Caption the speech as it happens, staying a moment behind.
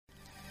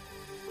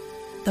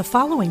The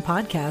following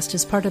podcast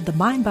is part of the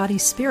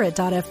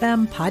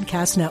MindBodySpirit.fm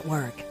podcast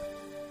network.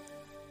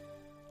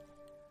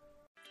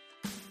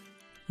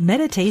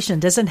 Meditation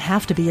doesn't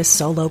have to be a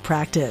solo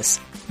practice.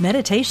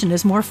 Meditation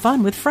is more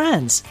fun with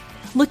friends.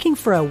 Looking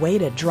for a way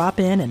to drop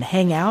in and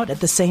hang out at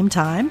the same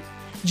time?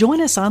 Join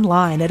us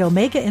online at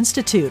Omega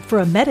Institute for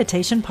a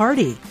meditation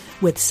party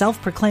with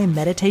self-proclaimed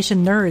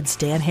meditation nerds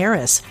Dan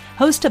Harris,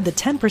 host of the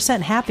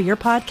 10% Happier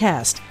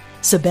podcast,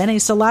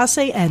 Sabene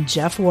Selassie, and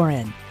Jeff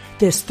Warren.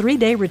 This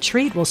 3-day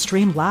retreat will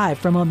stream live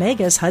from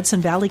Omega's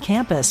Hudson Valley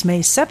campus May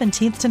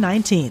 17th to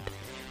 19th.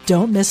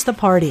 Don't miss the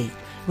party.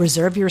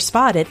 Reserve your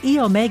spot at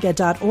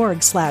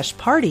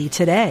eomega.org/party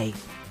today.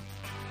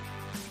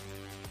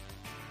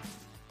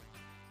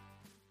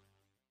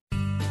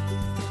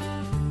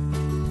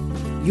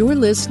 You're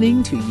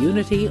listening to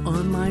Unity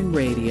Online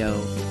Radio,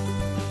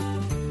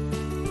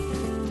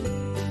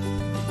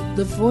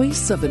 the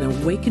voice of an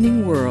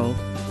awakening world.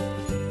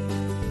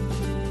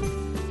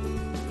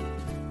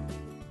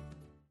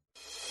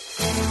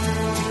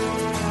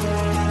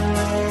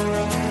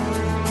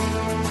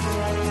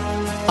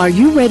 Are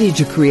you ready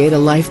to create a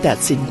life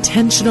that's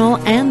intentional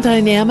and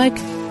dynamic?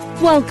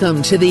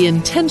 Welcome to The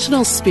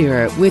Intentional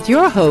Spirit with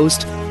your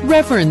host,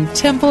 Reverend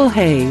Temple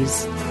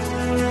Hayes.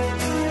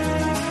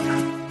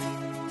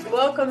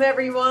 Welcome,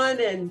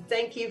 everyone, and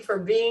thank you for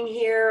being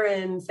here,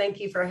 and thank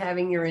you for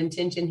having your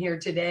intention here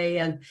today.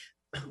 And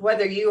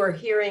whether you are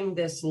hearing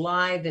this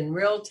live in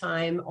real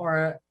time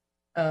or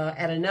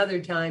at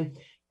another time,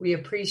 we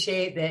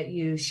appreciate that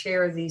you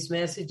share these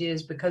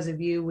messages. Because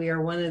of you, we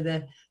are one of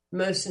the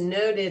most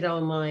noted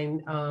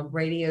online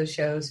radio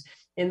shows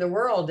in the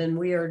world, and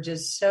we are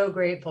just so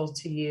grateful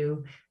to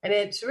you. And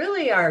it's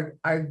really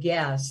our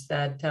guests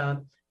that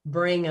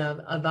bring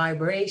a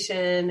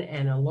vibration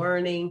and a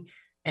learning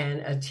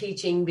and a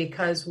teaching,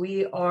 because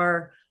we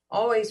are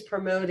always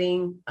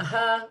promoting,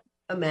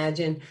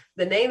 imagine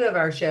the name of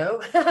our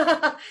show,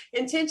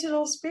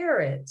 Intentional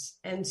Spirits.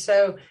 And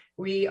so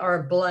we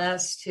are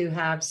blessed to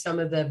have some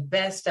of the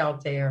best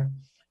out there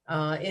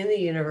in the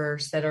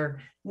universe that are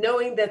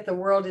knowing that the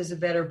world is a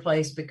better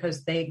place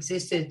because they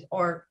existed,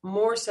 or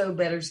more so,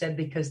 better said,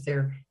 because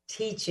their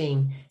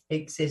teaching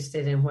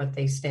existed and what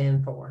they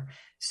stand for.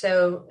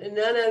 So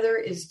none other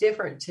is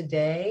different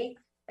today,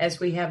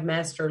 as we have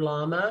Master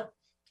Lama.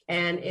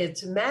 And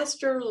it's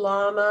Master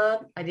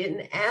Lama. I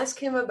didn't ask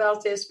him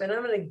about this, but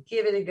I'm going to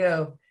give it a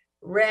go.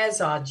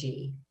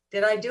 Rasaji.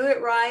 Did I do it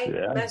right,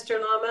 yeah. Master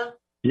Lama?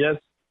 Yes,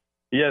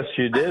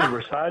 you did.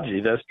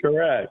 Rasaji. That's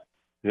correct.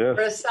 Yes.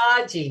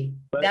 Rasaji.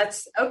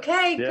 That's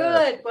okay. Yeah.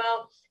 Good.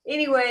 Well,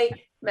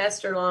 anyway,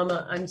 Master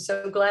Lama, I'm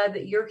so glad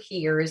that you're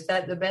here. Is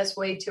that the best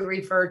way to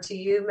refer to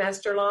you,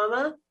 Master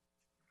Lama?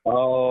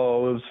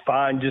 Oh, it was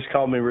fine. Just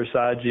call me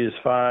Rasaji. It's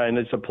fine.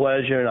 It's a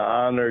pleasure and an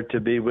honor to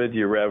be with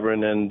you,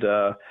 Reverend. And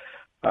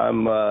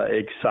I'm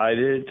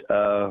excited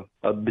to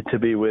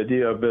be with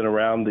you. I've been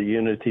around the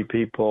Unity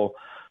people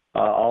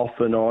off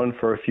and on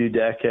for a few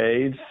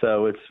decades.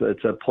 So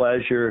it's a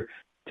pleasure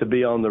to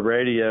be on the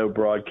radio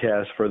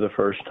broadcast for the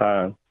first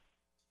time.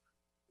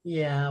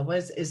 Yeah,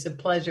 it's a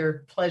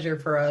pleasure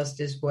for us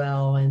as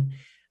well. And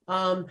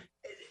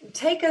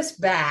take us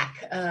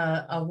back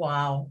a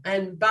while.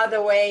 And by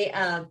the way,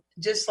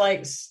 just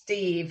like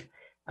Steve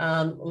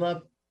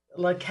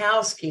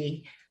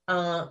Lakowski,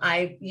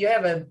 you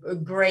have a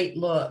great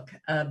look,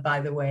 by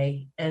the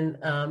way. And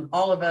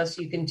all of us,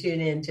 you can tune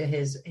into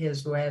his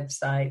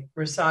website,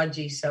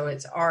 Rasaji. So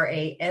it's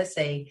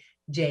Rasaji.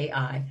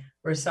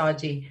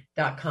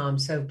 Rasaji.com.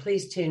 So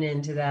please tune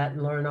into that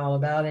and learn all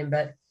about him.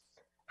 But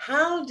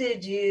how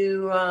did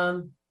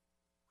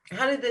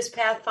this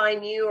path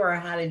find you, or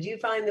how did you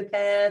find the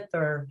path,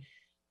 or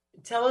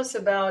tell us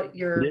about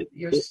your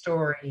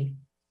story?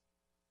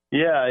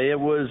 Yeah, I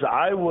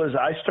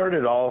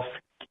started off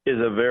as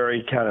a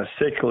very kind of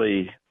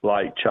sickly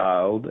like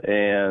child.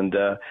 And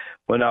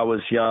when I was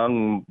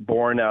young,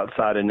 born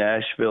outside of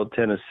Nashville,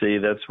 Tennessee,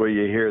 that's where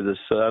you hear the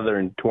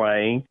Southern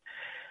twang.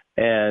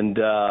 And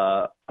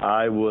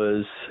I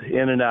was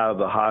in and out of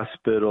the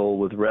hospital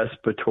with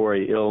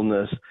respiratory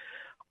illness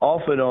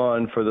off and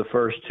on for the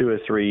first 2 or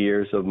 3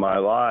 years of my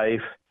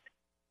life.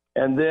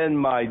 And then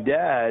my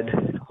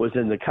dad was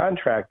in the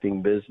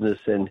contracting business,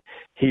 and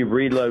he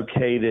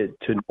relocated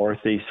to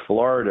Northeast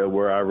Florida,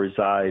 where I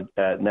reside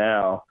at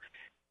now.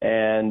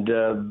 And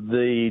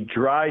the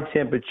dry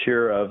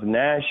temperature of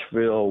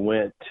Nashville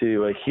went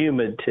to a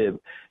humid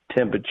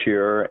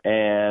temperature,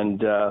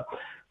 and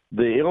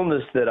the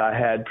illness that I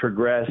had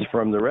progressed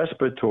from the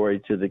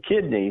respiratory to the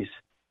kidneys.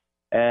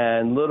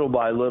 And little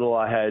by little,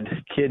 I had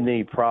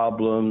kidney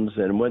problems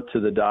and went to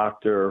the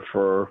doctor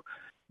for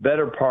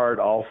better part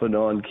off and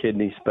on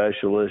kidney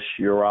specialist,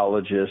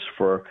 urologist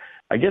for,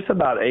 I guess,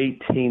 about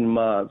 18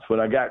 months. When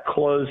I got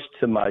close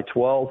to my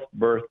 12th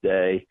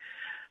birthday,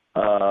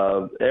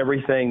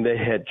 everything they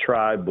had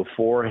tried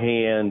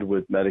beforehand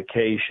with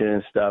medication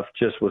and stuff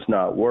just was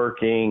not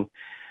working.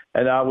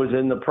 And I was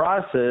in the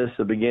process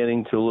of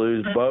beginning to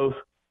lose both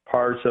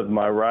parts of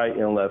my right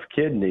and left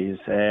kidneys,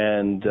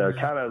 and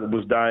kind of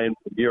was dying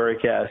of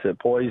uric acid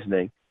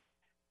poisoning.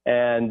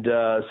 And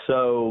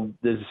so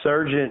the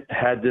surgeon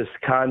had this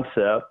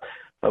concept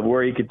of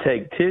where he could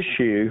take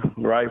tissue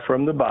right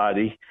from the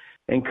body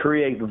and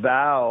create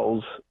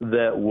valves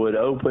that would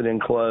open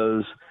and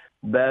close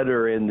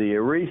better in the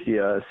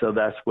urethra. So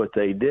that's what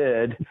they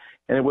did.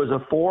 And it was a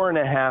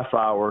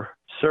 4.5-hour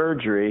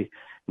surgery,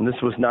 and this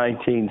was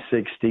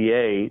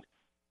 1968.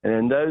 And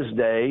in those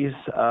days,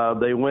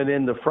 they went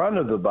in the front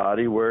of the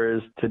body,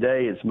 whereas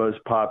today it's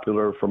most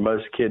popular for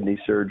most kidney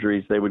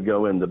surgeries, they would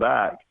go in the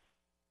back.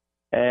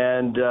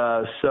 And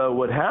so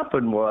what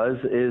happened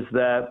is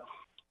that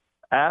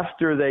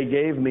after they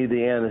gave me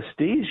the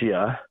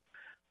anesthesia,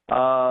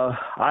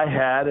 I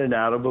had an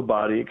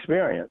out-of-the-body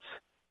experience.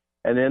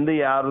 And in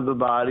the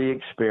out-of-the-body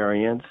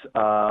experience,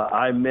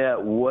 I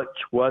met what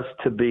was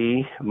to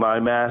be my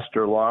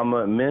master,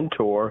 Lama,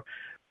 mentor,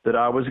 that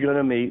I was going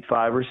to meet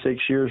 5 or 6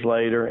 years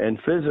later in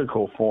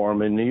physical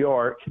form in New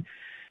York.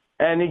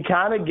 And he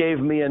kind of gave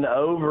me an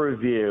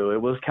overview.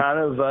 It was kind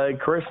of a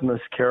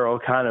Christmas Carol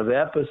kind of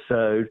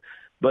episode,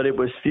 but it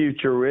was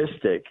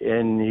futuristic.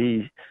 And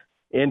he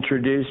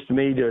introduced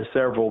me to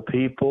several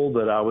people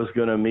that I was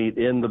going to meet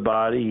in the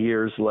body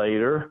years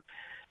later.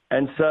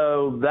 And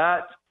so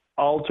that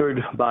altered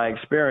my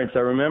experience. I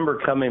remember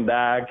coming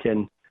back,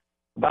 and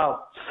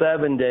about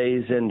 7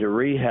 days into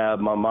rehab,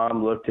 my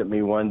mom looked at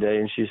me one day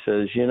and she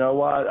says, "You know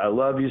what? I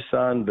love you,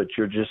 son, but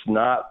you're just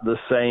not the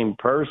same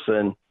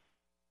person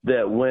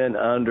that went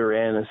under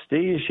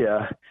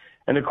anesthesia."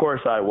 And of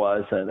course I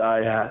wasn't.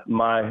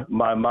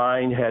 My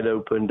mind had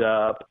opened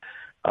up.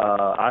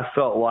 I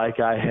felt like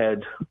I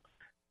had,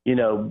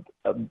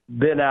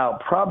 been out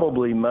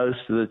probably most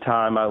of the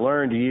time. I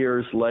learned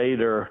years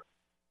later,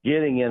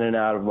 getting in and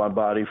out of my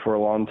body for a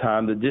long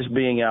time, that just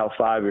being out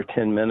 5 or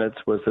 10 minutes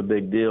was a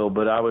big deal,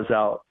 but I was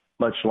out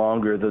much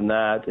longer than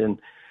that. And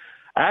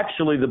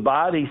actually the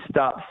body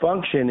stopped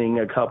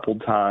functioning a couple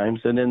times.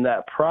 And in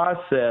that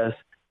process,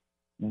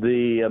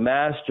 the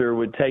master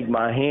would take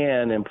my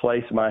hand and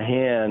place my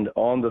hand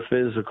on the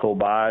physical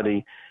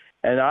body.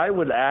 And I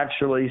would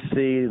actually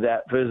see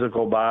that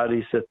physical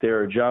body sit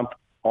there, jump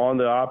on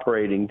the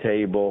operating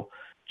table,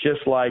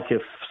 just like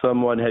if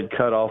someone had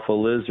cut off a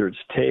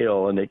lizard's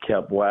tail and it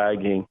kept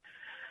wagging.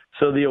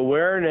 So the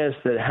awareness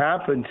that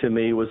happened to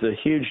me was a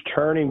huge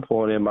turning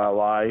point in my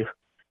life.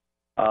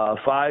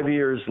 5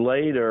 years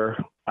later,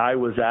 I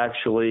was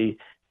actually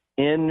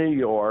in New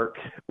York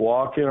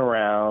walking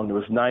around. It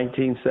was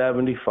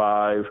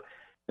 1975.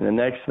 And the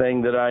next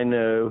thing that I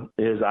knew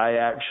is I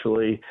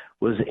actually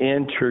was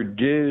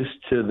introduced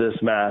to this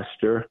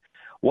master.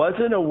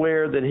 Wasn't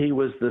aware that he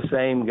was the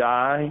same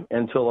guy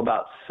until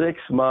about 6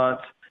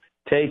 months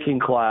taking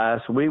class.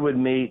 We would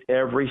meet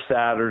every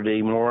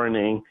Saturday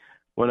morning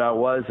when I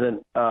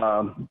wasn't,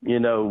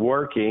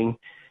 working.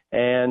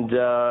 And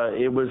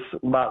it was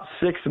about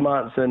 6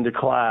 months into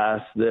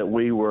class that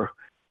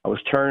I was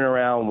turning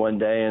around one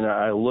day and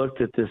I looked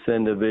at this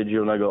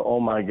individual and I go, "Oh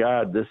my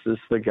God, this is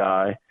the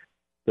guy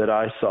that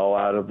I saw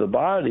out of the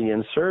body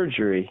in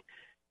surgery."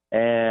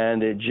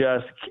 And it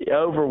just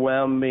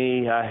overwhelmed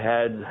me. I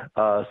had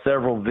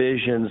several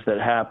visions that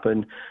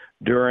happened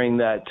during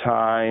that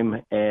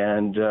time,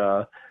 and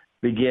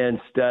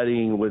began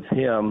studying with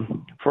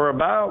him for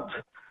about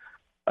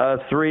a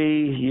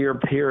 3-year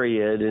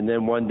period. And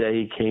then one day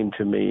he came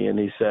to me and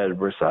he said,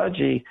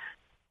 "Rasaji,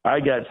 I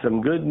got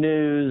some good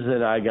news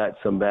and I got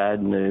some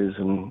bad news."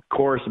 And of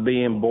course,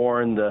 being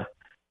born the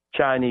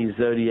Chinese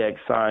zodiac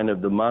sign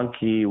of the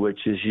monkey,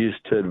 which is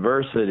used to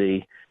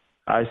adversity,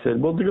 I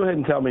said, "Well, go ahead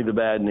and tell me the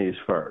bad news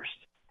first."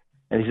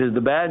 And he says,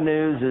 "The bad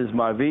news is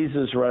my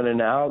visa's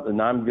running out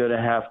and I'm going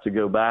to have to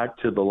go back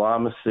to the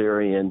Lama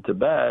in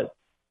Tibet."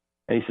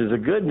 And he says, "The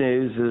good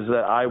news is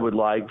that I would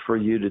like for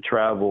you to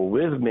travel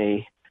with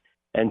me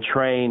and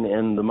train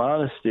in the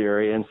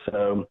monastery." And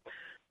so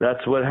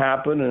that's what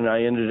happened. And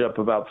I ended up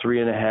about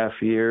 3.5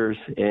 years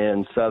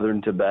in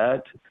southern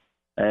Tibet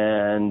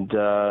and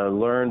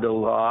learned a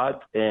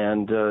lot.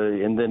 And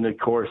then, of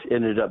course,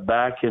 ended up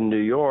back in New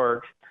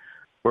York,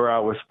 where I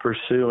was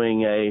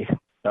pursuing a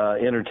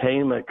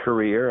entertainment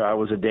career. I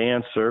was a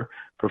dancer,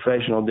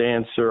 professional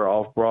dancer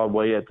off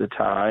Broadway at the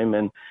time.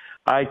 And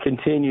I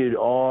continued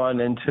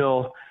on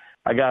until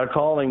I got a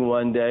calling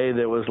one day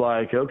that was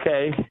like,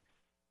 "Okay,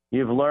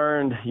 you've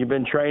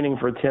been training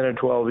for 10 or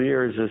 12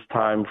 years. It's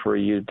time for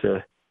you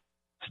to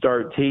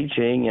start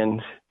teaching."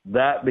 And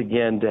that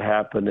began to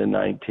happen in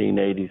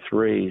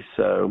 1983.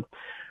 So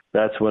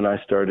that's when I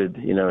started,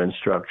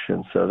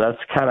 instruction. So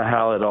that's kind of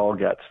how it all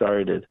got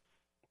started.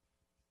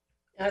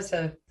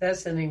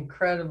 That's an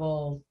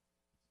incredible,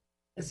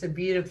 it's a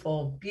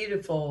beautiful,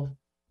 beautiful,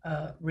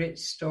 rich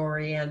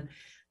story. And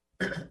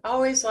I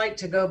always like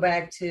to go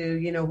back to,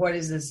 what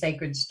is the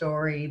sacred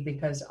story?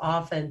 Because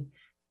often,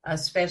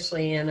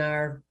 especially in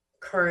our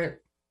current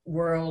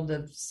world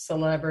of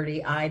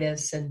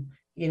celebrity-itis and,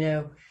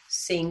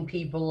 seeing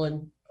people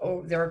and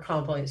their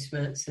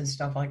accomplishments and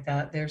stuff like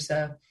that,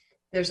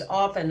 there's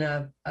often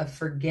a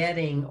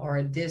forgetting or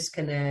a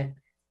disconnect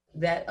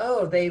that,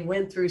 they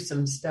went through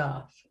some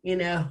stuff,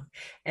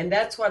 and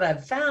that's what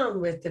I've found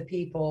with the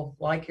people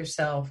like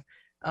yourself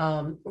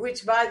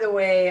which, by the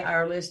way,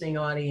 our listening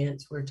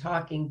audience, we're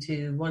talking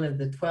to one of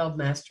the 12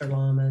 master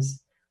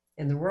lamas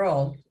in the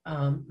world,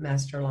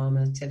 Master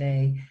Lama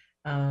today.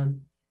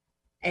 And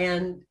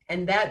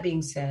that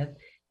being said,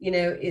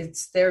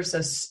 there's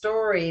a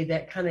story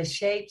that kind of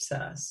shapes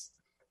us,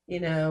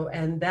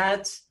 and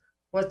that's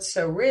what's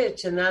so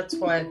rich. And that's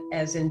what,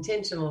 as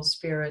intentional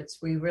spirits,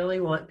 we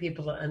really want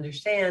people to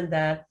understand,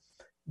 that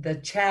the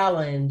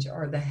challenge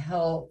or the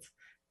health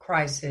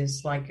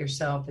crisis, like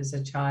yourself as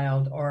a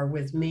child, or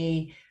with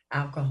me,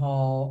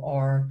 alcohol,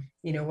 or,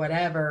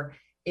 whatever,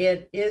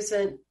 it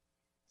isn't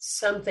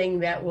something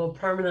that will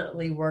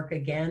permanently work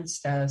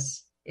against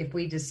us if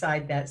we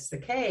decide that's the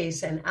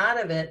case. And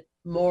out of it,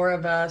 more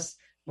of us,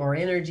 more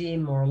energy,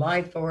 more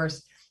life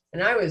force.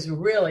 And I was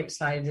really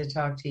excited to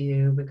talk to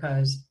you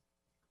because,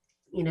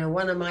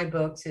 one of my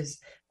books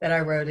that I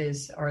wrote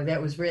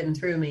that was written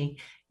through me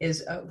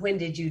is When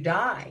Did You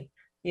Die?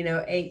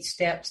 8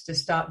 steps to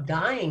stop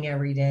dying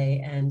every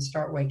day and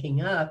start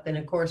waking up. And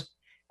of course,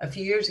 a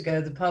few years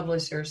ago, the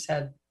publisher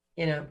said,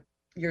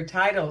 your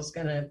title's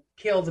going to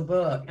kill the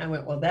book. I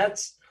went, well,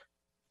 that's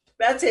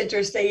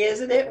interesting,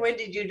 isn't it? When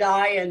did you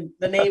die? And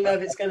the name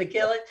of it's going to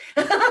kill it.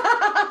 But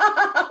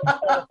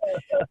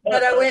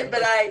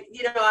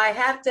I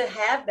have to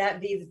have that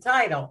be the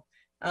title,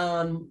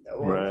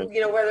 right.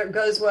 Whether it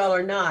goes well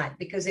or not,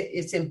 because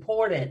it's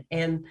important.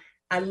 And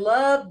I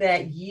love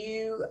that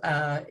you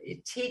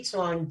teach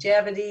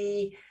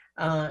longevity.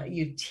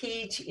 You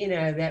teach,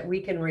 that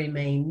we can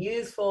remain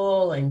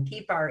youthful and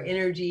keep our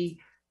energy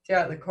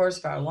throughout the course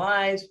of our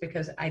lives,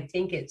 because I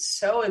think it's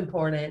so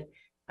important.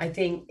 I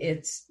think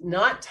it's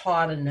not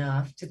taught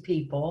enough to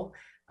people,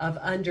 of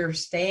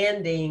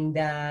understanding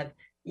that,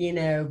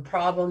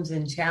 problems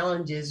and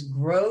challenges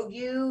grow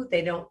you.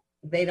 They don't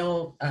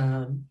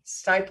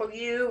stifle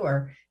you,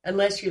 or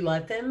unless you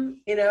let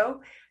them,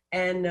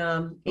 And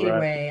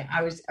anyway,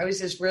 right. I was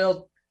just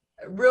real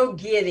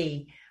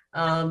giddy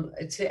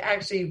to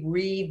actually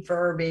read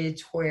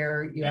verbiage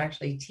where you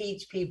actually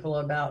teach people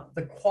about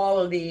the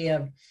quality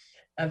of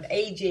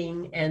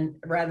aging, and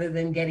rather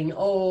than getting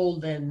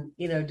old and,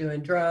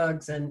 doing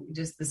drugs and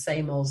just the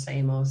same old.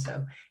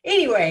 So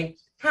anyway,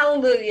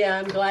 hallelujah.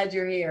 I'm glad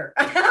you're here.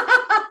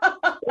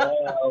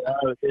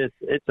 Well,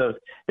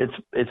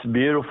 it's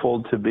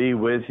beautiful to be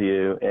with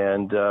you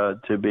and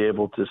to be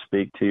able to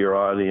speak to your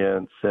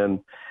audience.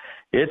 And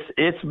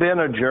it's been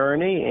a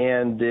journey,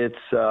 and it's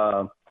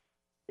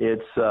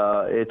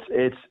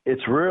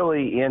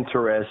really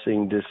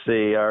interesting to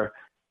see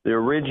the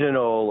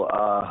original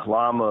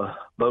Lama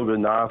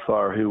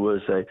Boganathar, who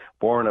was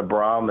born a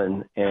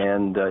Brahmin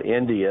in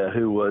India,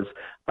 who was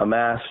a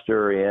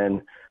master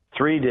in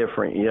 3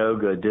 different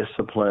yoga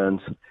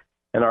disciplines.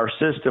 And our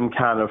system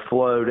kind of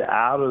flowed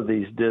out of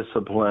these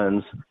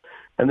disciplines.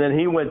 And then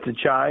he went to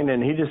China,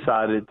 and he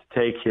decided to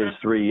take his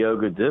 3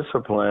 yoga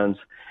disciplines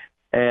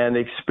and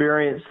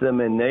experience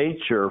them in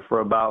nature for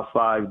about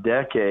 5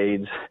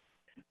 decades.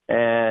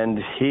 And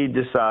he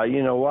decided,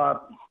 you know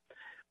what?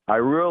 I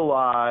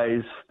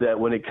realize that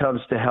when it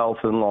comes to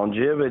health and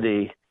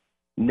longevity,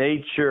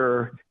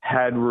 nature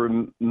had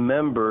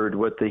remembered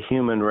what the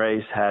human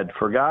race had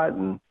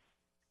forgotten.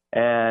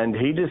 And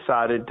he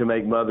decided to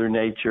make Mother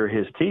Nature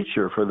his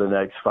teacher for the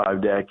next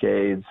 5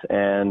 decades.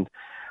 And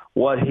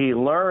what he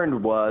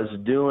learned was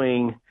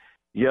doing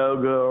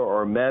yoga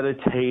or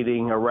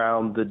meditating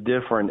around the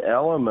different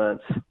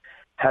elements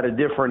had a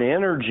different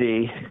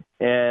energy.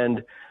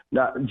 And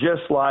not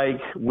just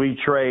like we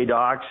trade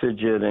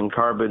oxygen and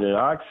carbon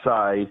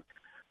dioxide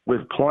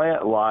with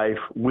plant life,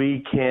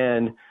 we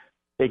can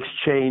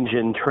exchange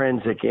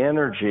intrinsic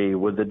energy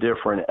with the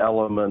different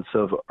elements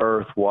of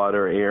earth,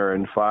 water, air,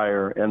 and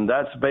fire. And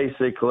that's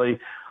basically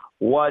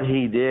what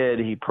he did.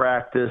 He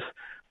practiced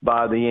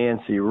by the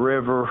Yangtze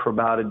River for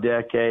about a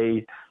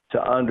decade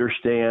to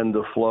understand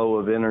the flow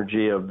of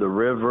energy of the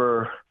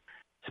river.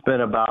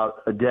 Spent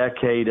about a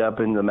decade up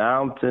in the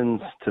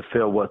mountains to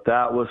feel what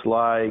that was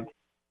like.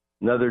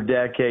 Another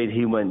decade,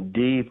 he went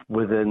deep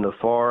within the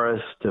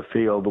forest to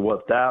feel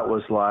what that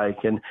was like.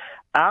 And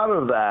out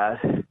of that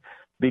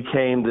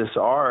became this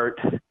art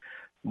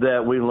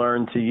that we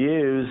learned to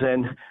use.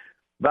 And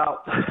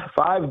about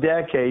 5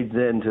 decades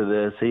into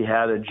this, he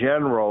had a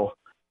general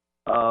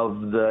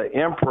of the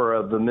emperor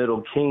of the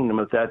Middle Kingdom.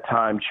 At that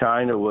time,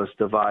 China was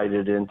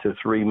divided into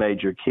 3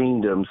 major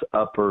kingdoms,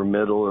 Upper,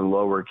 Middle, and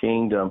Lower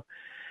Kingdom.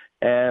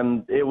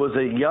 And it was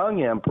a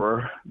young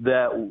emperor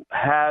that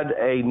had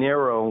a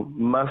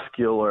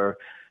neuromuscular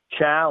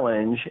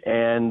challenge,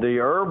 and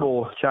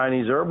the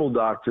Chinese herbal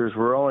doctors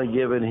were only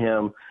giving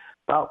him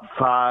about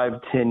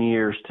 5-10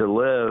 years to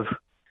live.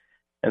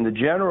 And the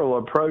general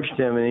approached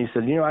him and he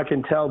said, I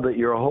can tell that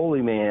you're a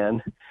holy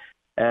man,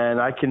 and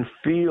I can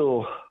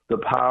feel the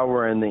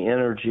power and the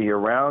energy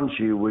around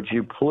you. Would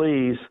you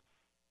please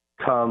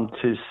come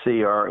to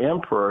see our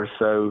emperor?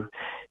 So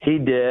he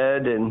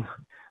did, and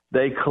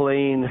they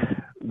cleaned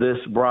this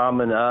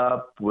Brahmin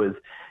up with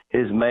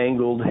his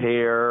mangled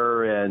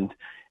hair and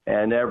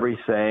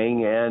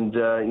everything, and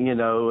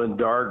and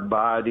dark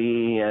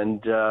body,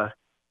 and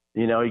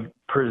he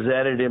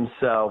presented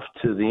himself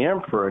to the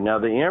emperor. Now,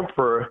 the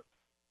emperor,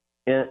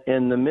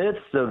 in the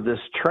midst of this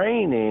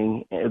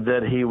training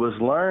that he was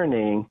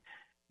learning,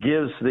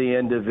 gives the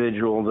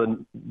individual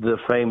the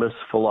famous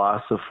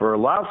philosopher,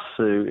 Lao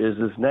Tzu is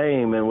his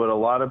name, and what a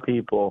lot of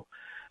people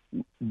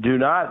do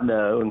not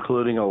know,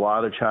 including a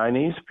lot of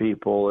Chinese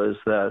people, is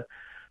that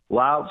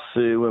Lao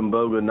Tzu and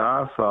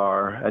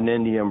Boganathar, an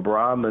Indian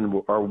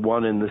Brahmin, are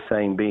one and the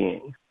same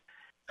being.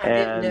 I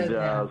didn't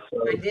know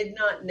that. I did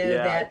not know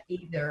that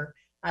either.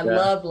 I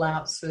love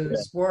Lao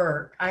Tzu's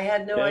work. I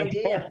had no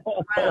idea.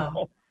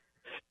 Wow.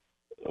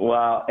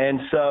 Wow.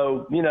 And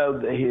so,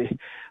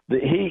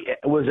 he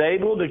was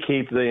able to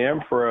keep the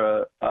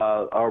emperor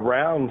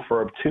around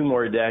for 2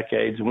 more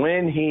decades.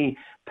 When he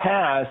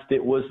passed,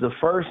 it was the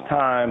first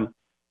time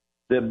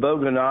that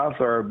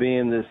Boganathar,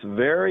 being this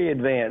very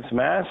advanced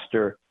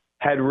master,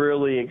 had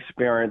really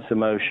experienced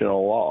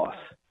emotional loss.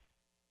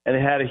 And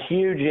it had a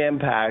huge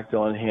impact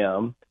on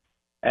him.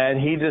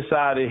 And he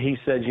decided, he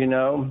said,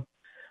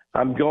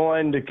 I'm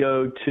going to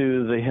go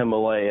to the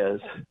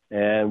Himalayas,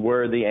 and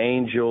where the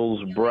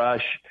angels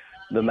brush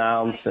the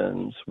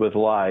mountains with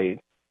light.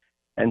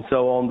 And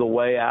so on the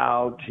way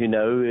out,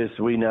 as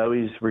we know,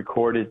 he's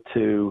recorded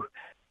to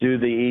do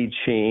the I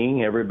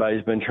Ching.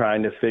 Everybody's been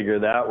trying to figure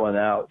that one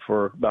out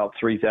for about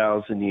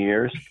 3,000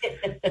 years.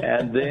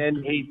 And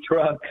then he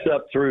trucks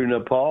up through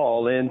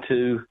Nepal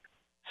into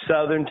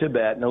southern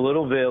Tibet in a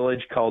little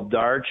village called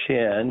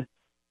Darchen.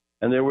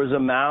 And there was a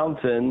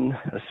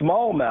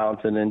small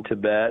mountain in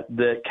Tibet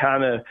that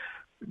kind of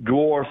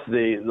dwarfed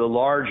the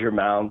larger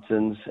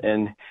mountains,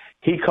 and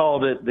he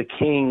called it the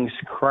King's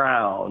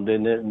Crown.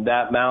 And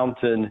that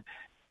mountain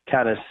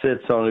kind of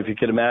sits on, if you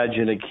could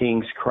imagine, a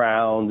king's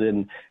crown,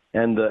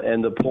 and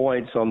the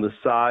points on the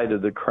side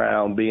of the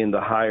crown being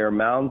the higher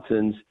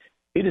mountains.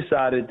 He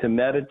decided to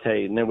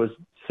meditate, and it was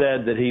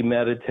said that he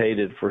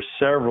meditated for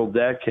several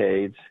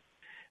decades.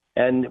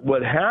 And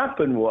what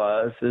happened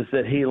is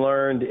that he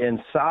learned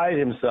inside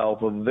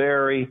himself a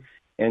very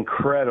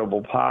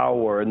incredible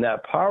power. And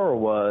that power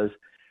was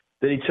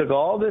that he took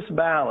all this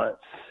balance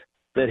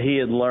that he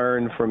had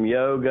learned from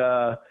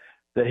yoga,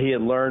 that he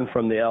had learned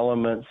from the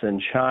elements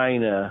in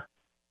China,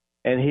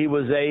 and he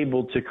was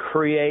able to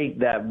create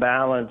that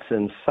balance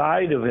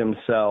inside of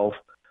himself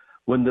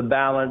when the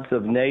balance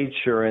of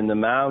nature in the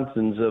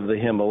mountains of the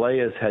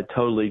Himalayas had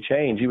totally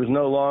changed. He was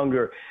no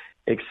longer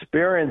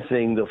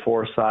experiencing the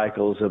 4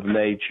 cycles of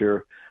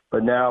nature,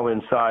 but now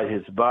inside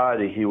his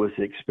body he was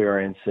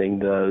experiencing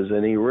those.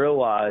 And he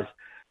realized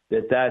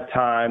at that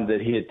time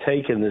that he had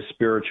taken the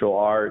spiritual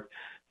art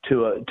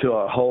to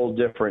a whole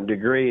different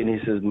degree. And he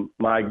says,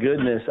 my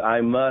goodness,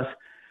 I must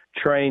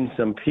train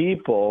some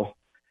people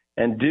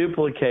and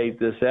duplicate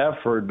this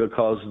effort,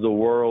 because the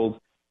world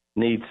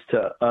needs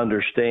to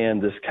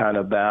understand this kind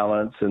of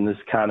balance and this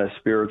kind of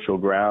spiritual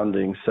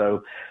grounding.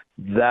 So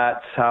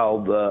that's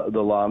how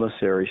the Lama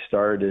series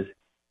started.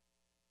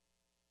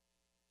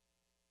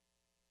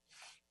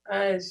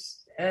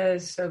 It's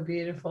so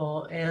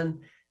beautiful. And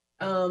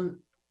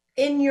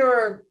in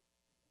your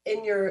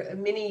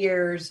many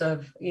years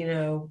of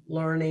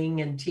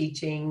learning and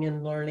teaching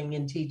and learning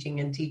and teaching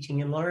and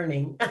teaching and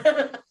learning,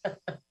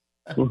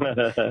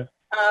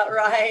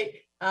 right?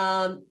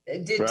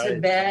 Did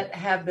Tibet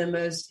have the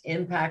most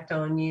impact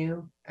on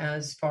you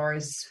as far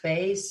as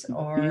space?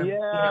 Or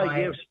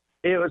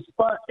it was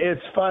fun.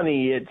 It's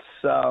funny.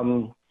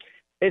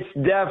 It's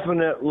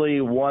definitely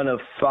one of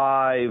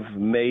 5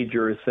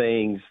 major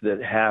things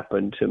that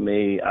happened to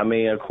me. I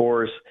mean, of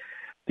course,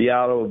 the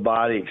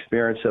out-of-body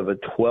experience of a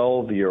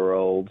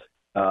 12-year-old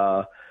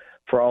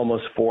for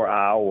almost 4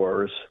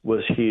 hours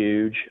was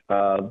huge.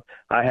 I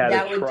had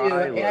that would do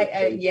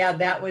it. Yeah,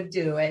 that would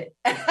do it.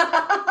 I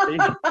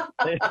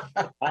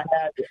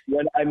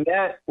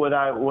had when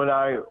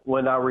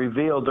I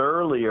revealed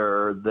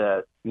earlier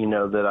that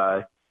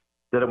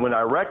when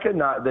I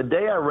recognized the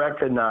day I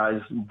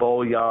recognized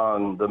Bo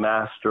Yang, the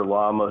Master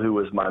Lama, who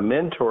was my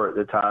mentor at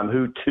the time,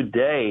 who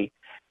today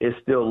is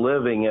still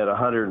living at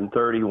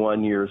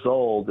 131 years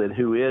old and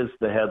who is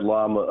the head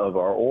Lama of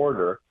our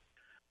order.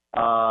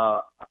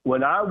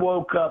 When I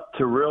woke up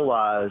to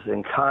realize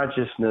in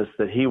consciousness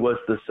that he was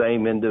the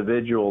same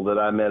individual that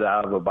I met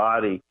out of a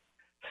body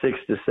 6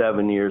 to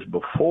 7 years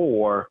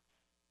before,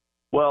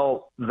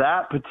 well,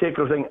 that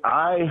particular thing,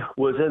 I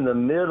was in the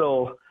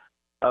middle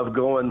of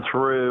going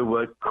through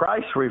what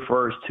Christ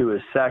refers to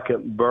as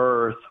second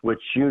birth,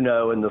 which, in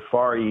the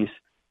Far East,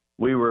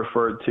 we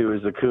refer to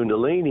as a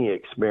Kundalini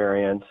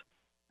experience.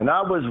 And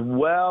I was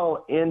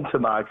well into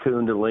my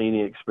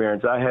Kundalini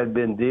experience. I had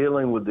been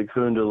dealing with the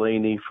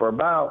Kundalini for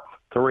about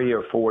 3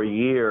 or 4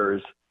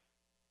 years.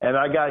 And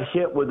I got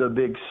hit with a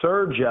big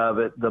surge of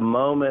it the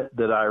moment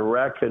that I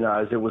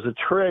recognized it was a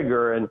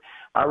trigger. And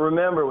I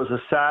remember it was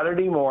a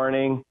Saturday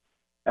morning,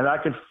 and I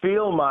could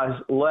feel my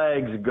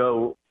legs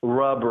go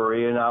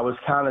rubbery, and I was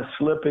kind of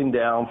slipping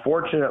down.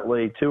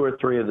 Fortunately, 2 or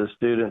 3 of the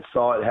students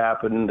saw it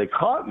happen, and they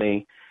caught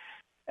me.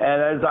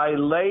 And as I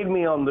laid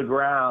me on the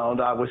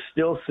ground, I was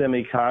still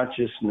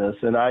semi-consciousness,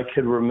 and I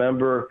could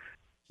remember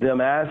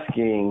them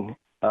asking,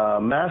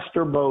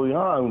 Master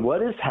Boyan,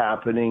 what is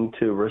happening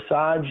to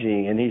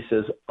Rasaji? And he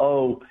says,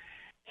 oh,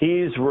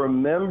 he's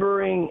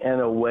remembering and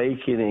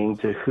awakening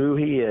to who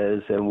he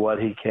is and what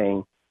he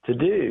came to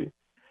do.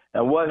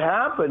 And what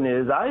happened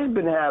is I've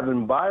been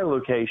having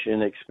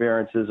bilocation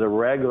experiences, a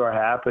regular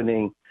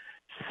happening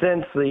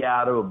since the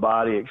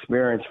out-of-body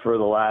experience for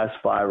the last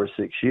 5 or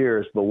 6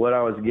 years. But what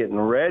I was getting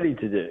ready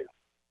to do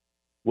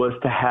was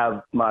to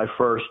have my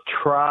first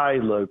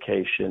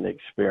tri-location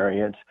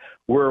experience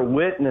where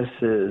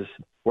witnesses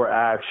were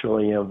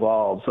actually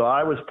involved. So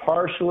I was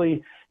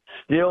partially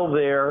still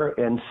there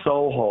in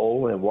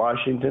Soho in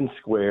Washington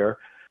Square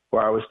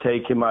where I was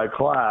taking my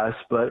class,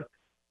 but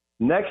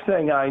next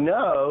thing I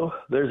know,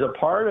 there's a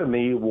part of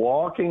me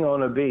walking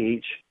on a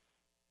beach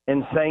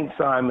in St.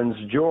 Simons,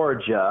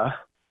 Georgia,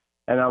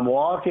 and I'm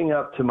walking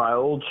up to my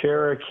old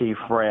Cherokee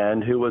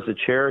friend who was a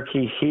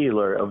Cherokee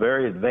healer, a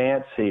very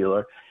advanced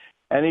healer,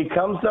 and he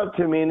comes up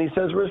to me and he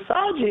says,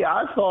 Rasaji,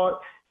 I thought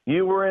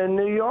you were in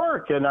New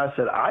York. And I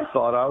said, I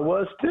thought I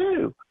was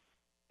too.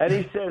 And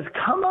he says,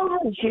 come over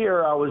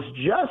here. I was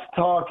just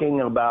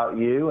talking about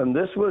you. And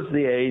this was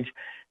the age,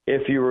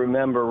 if you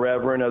remember,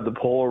 Reverend, of the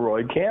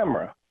Polaroid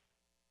camera.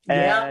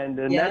 Yeah, and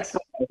the yes. next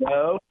thing I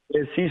know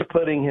is he's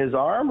putting his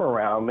arm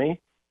around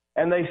me,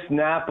 and they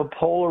snap a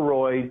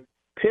Polaroid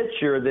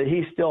picture that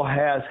he still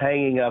has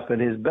hanging up in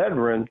his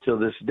bedroom till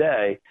this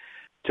day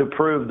to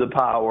prove the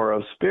power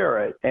of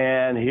spirit.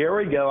 And here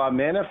we go. I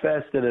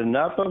manifested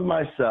enough of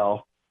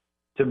myself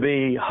to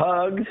be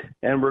hugged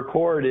and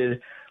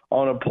recorded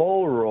on a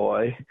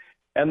Polaroid.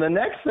 And the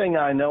next thing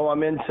I know,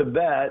 I'm in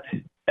Tibet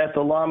at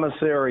the Lama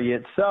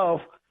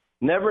itself.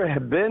 Never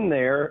have been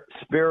there,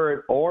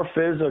 spirit or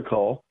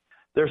physical.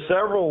 There's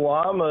several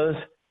lamas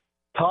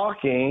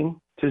talking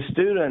to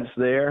students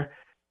there,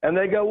 and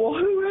they go, well,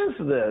 who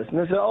is this? And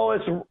they say, oh,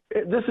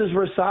 this is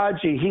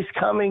Rasaji. He's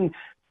coming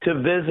to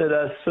visit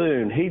us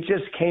soon. He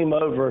just came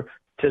over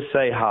to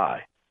say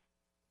hi.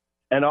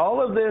 And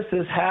all of this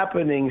is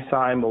happening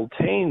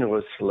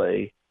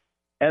simultaneously,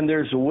 and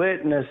there's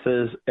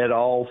witnesses at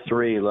all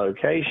 3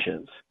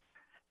 locations.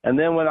 And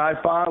then when I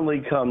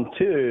finally come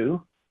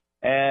to,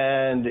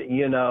 and,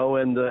 you know,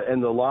 and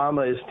the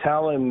Lama is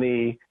telling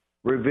me,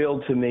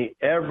 revealed to me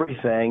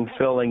everything,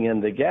 filling in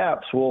the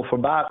gaps. Well, for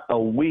about a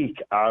week,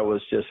 I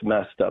was just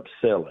messed up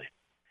silly.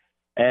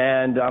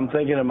 And I'm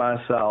thinking to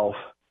myself,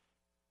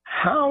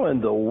 how in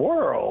the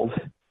world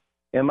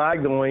am I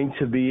going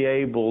to be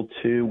able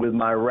to, with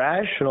my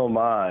rational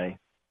mind,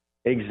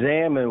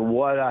 examine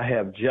what I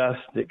have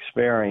just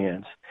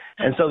experienced?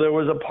 And so there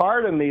was a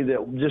part of me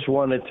that just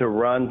wanted to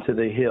run to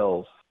the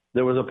hills.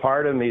 There was a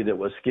part of me that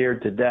was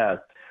scared to death.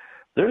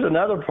 There's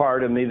another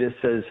part of me that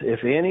says,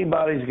 if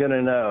anybody's going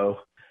to know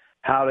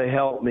how to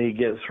help me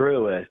get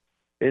through it,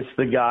 it's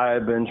the guy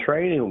I've been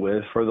training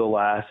with for the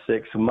last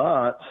 6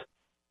 months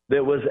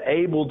that was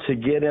able to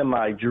get in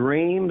my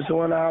dreams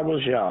when I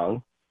was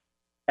young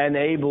and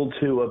able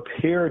to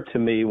appear to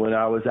me when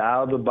I was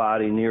out of the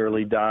body,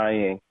 nearly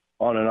dying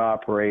on an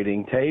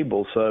operating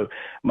table. So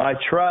my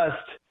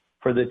trust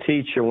for the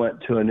teacher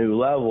went to a new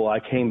level. I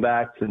came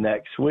back the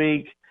next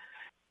week,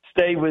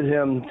 stayed with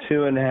him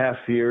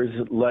 2.5 years,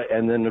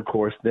 and then, of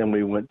course, then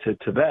we went to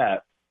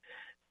Tibet.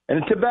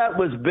 And Tibet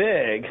was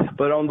big,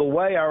 but on the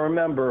way, I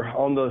remember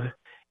on the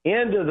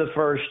end of the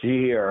first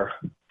year,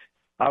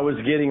 I was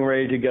getting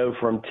ready to go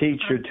from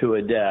teacher to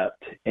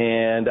adept,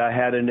 and I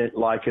had an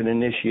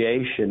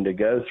initiation to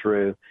go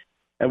through.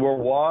 And we're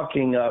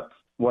walking up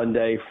one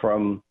day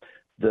from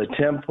the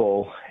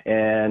temple,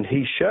 and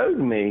he showed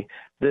me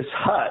this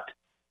hut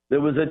that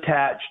was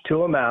attached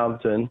to a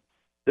mountain.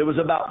 There was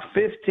about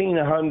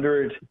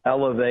 1,500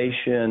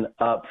 elevation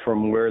up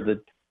from where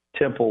the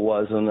temple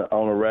was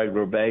on a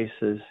regular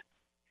basis.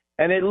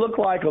 And it looked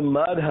like a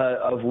mud hut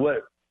of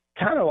what,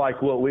 kind of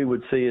like what we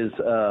would see as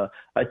a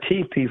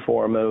teepee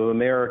form of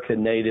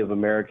Native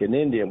American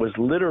Indian. It was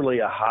literally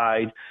a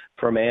hide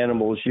from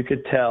animals. You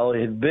could tell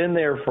it had been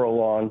there for a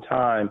long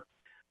time.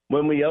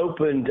 When we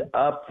opened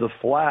up the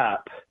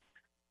flap,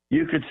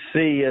 you could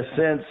see a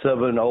sense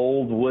of an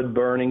old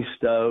wood-burning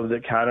stove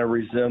that kind of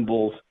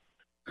resembles,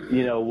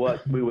 you know,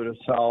 what we would have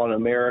saw in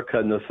America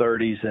in the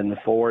 30s and the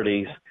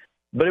 40s.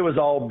 But it was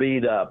all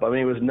beat up. I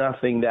mean, it was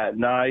nothing that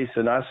nice.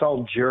 And I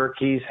saw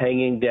jerkies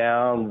hanging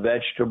down,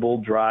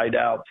 vegetable, dried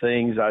out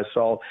things. I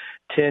saw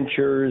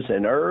tinctures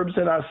and herbs,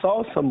 and I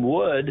saw some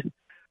wood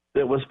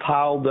that was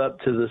piled up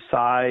to the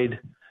side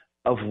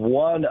of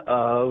one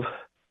of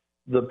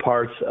the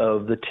parts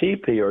of the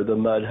teepee or the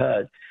mud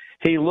hut.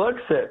 He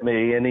looks at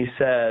me and he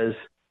says,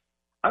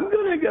 I'm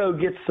going to go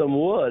get some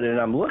wood. And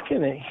I'm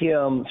looking at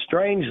him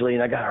strangely,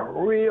 and I got a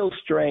real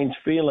strange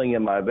feeling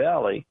in my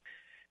belly.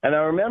 And I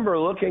remember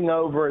looking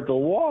over at the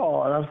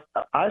wall,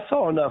 and I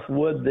saw enough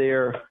wood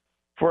there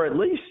for at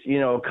least, you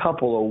know, a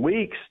couple of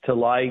weeks to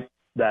light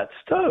that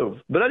stove.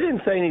 But I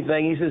didn't say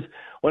anything. He says,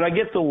 when I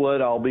get the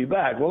wood, I'll be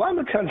back. Well, I'm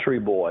a country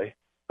boy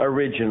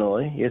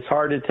originally. It's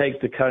hard to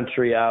take the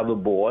country out of the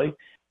boy.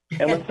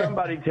 And when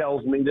somebody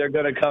tells me they're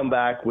going to come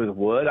back with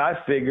wood, I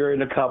figure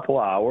in a couple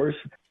hours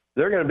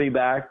they're going to be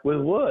back with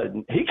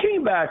wood. He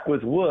came back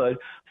with wood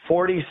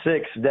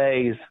 46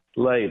 days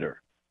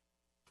later.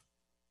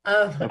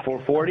 And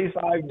for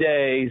 45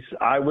 days,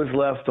 I was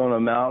left on a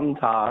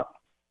mountaintop,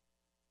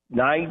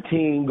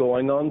 19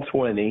 going on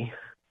 20.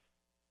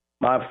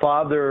 My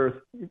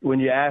father, when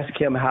you ask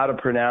him how to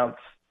pronounce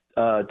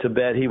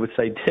Tibet, he would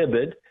say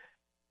Tibet.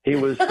 He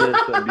was this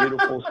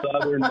beautiful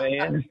Southern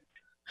man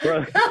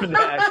from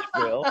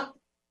Nashville.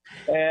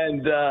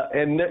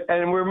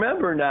 And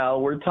remember now,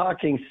 we're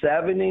talking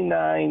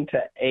 79 to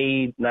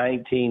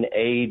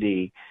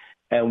 1980,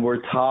 and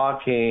we're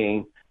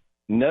talking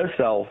no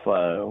cell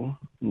phone,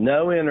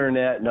 no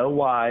internet, no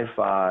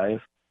Wi-Fi.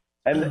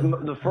 And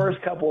the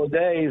first couple of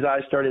days,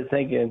 I started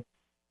thinking,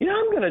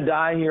 I'm going to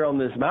die here on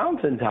this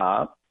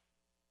mountaintop,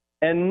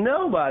 and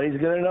nobody's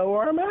going to know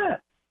where I'm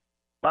at.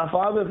 My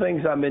father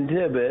thinks I'm in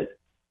Tibet,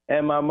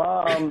 and my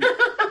mom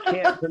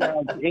can't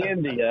pronounce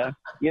India.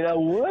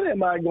 What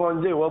am I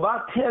going to do? Well,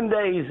 about 10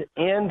 days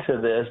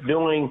into this,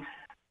 doing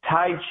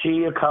Tai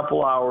Chi a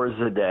couple hours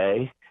a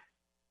day,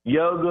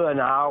 yoga an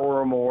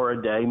hour or more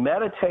a day,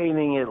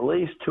 meditating at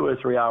least 2 or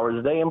 3 hours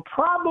a day, and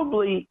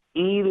probably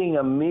eating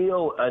a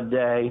meal a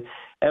day.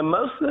 And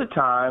most of the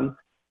time,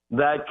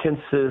 that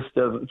consists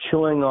of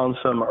chewing on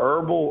some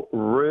herbal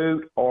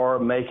root or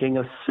making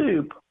a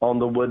soup on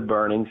the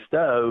wood-burning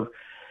stove.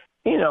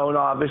 And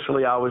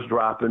obviously I was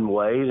dropping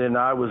weight, and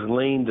I was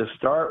lean to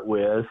start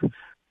with.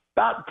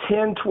 About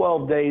 10,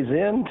 12 days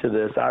into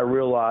this, I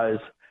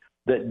realized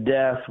that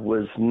death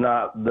was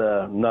not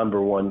the number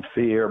one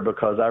fear,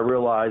 because I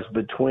realized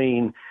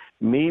between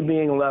me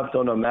being left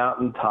on a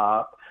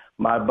mountaintop,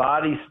 my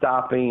body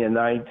stopping in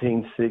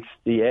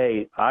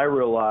 1968, I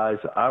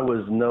realized I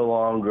was no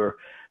longer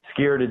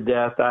scared to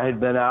death. I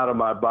had been out of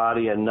my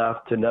body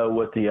enough to know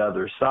what the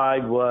other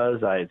side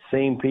was. I had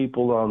seen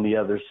people on the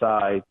other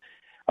side.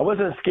 I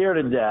wasn't scared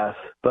to death,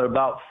 but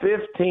about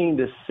 15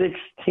 to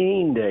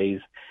 16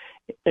 days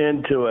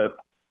into it,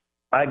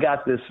 I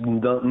got this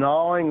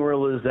gnawing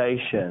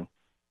realization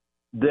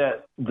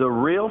that the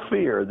real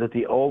fear, that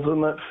the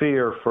ultimate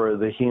fear for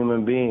the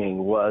human being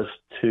was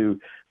to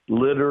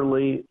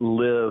literally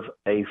live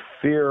a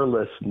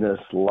fearlessness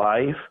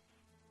life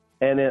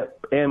and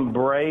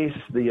embrace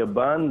the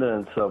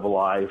abundance of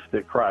life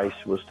that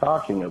Christ was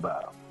talking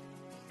about.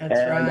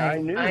 That's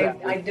right.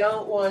 I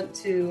don't want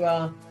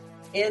to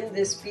end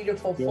this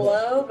beautiful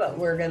flow, but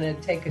we're going to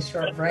take a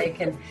short break.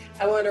 And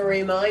I want to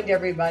remind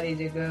everybody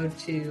to go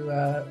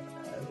to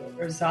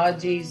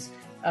Rasaji's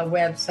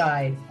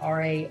website,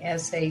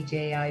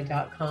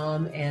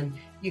 rasaji.com, and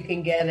you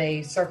can get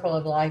a Circle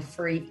of Life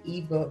free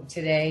ebook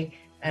today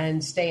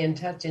and stay in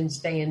touch and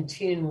stay in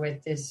tune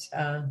with this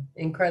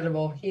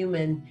incredible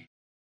human.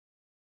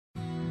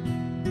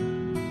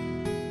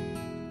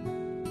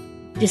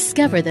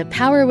 Discover the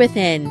power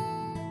within.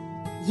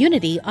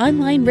 Unity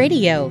Online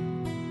Radio.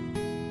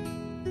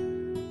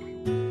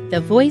 The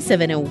voice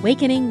of an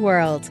awakening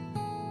world.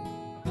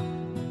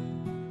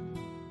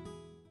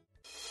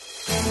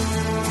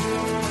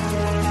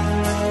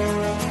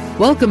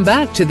 Welcome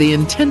back to The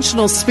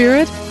Intentional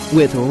Spirit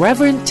with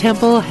Reverend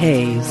Temple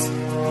Hayes.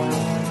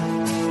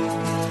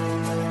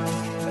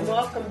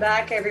 Welcome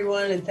back,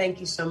 everyone, and thank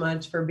you so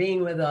much for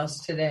being with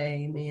us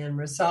today. Me and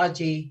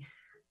Rasaji,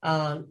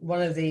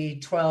 one of the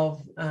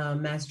 12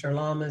 master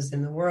lamas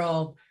in the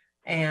world,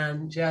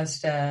 and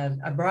just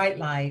a bright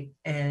light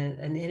and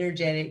an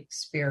energetic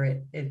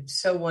spirit. It's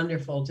so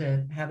wonderful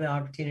to have the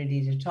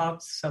opportunity to talk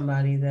to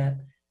somebody that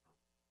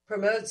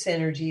promotes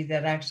energy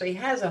that actually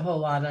has a whole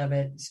lot of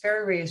it. It's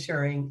very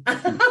reassuring.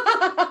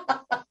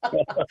 That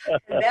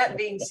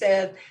being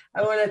said,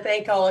 I want to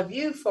thank all of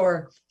you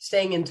for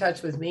staying in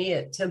touch with me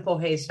at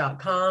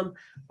templehays.com,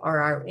 or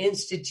our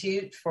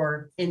Institute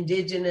for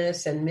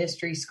Indigenous and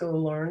Mystery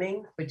School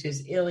Learning, which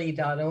is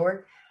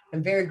ILLI.org.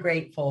 I'm very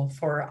grateful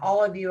for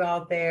all of you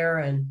out there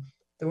and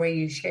the way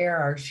you share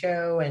our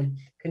show and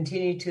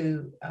continue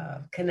to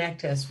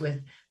connect us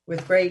with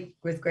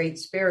great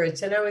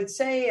spirits. And I would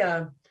say,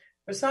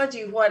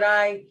 Rasaji, what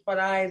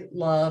I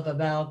love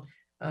about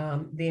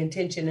the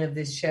intention of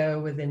this show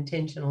with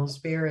Intentional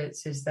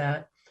Spirits is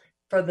that,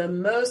 for the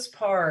most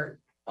part,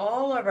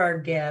 all of our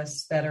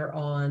guests that are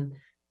on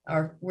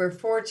we're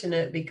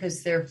fortunate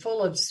because they're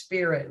full of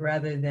spirit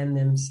rather than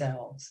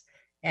themselves.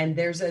 And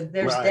there's right.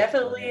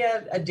 Definitely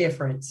a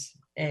difference.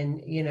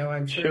 And,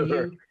 I'm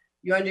sure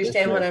you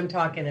understand what I'm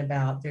talking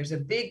about. There's a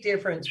big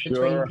difference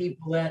between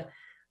people that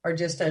are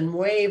just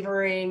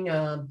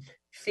unwavering,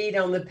 feet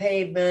on the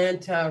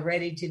pavement,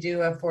 ready to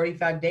do a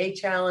 45-day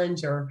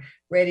challenge, or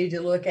ready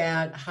to look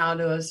at how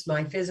does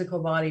my physical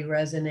body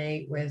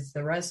resonate with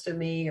the rest of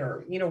me,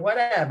 or,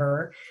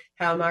 whatever,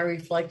 how am I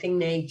reflecting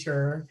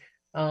nature?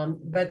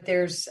 But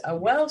there's a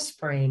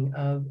wellspring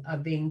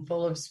of being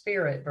full of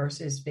spirit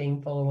versus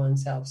being full of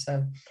oneself.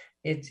 So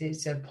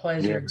it's a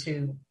pleasure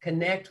to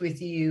connect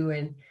with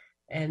you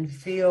and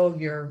feel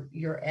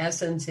your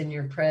essence and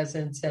your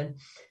presence,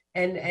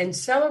 and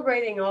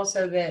celebrating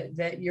also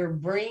that you're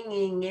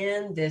bringing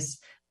in this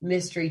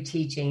mystery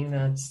teaching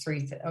that's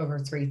over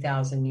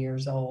 3,000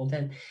 years old.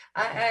 And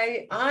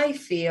I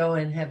feel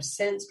and have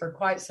sensed for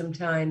quite some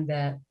time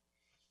that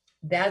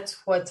that's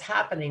what's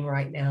happening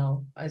right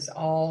now, is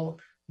all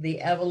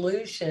the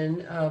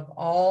evolution of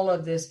all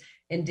of this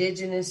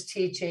indigenous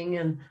teaching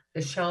and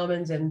the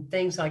shamans and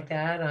things like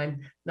that.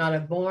 I'm not a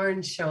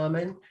born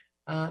shaman,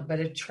 but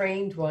a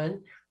trained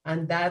one.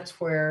 And that's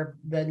where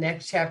the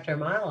next chapter of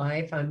my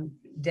life, I'm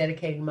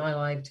dedicating my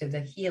life to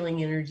the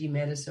healing energy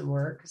medicine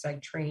work, because I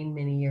trained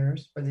many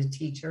years for the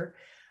teacher.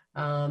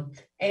 And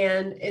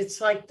it's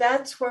like,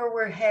 that's where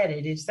we're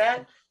headed. Is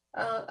that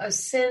a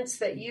sense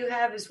that you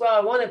have as well?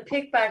 I want to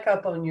pick back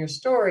up on your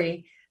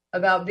story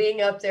about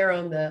being up there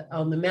on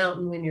the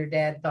mountain when your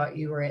dad thought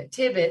you were at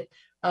Tibet.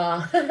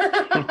 But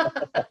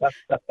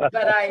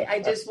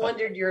I just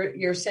wondered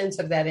your sense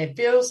of that. It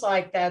feels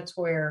like that's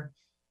where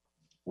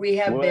we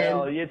have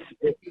been,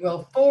 if you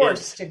will,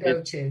 forced to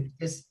go to.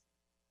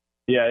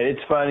 Yeah,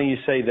 it's funny you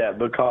say that,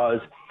 because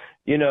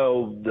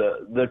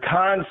the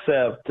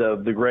concept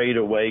of the Great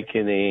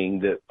Awakening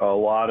that a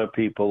lot of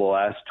people the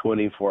last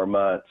 24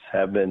 months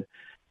have been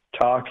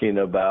talking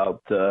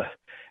about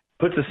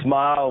puts a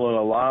smile on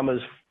a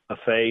Lama's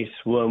face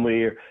when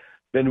we've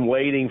been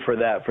waiting for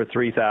that for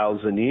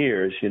 3,000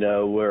 years,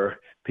 where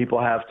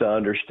people have to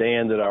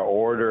understand that our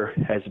order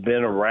has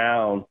been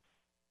around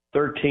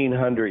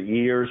 1,300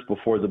 years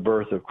before the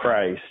birth of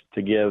Christ.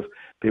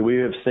 We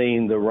have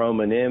seen the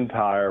Roman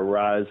Empire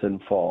rise and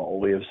fall.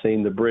 We have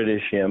seen the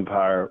British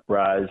Empire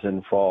rise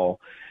and fall.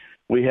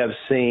 We have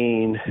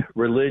seen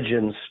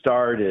religion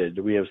started.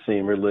 We have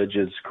seen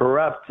religions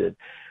corrupted.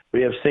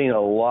 We have seen a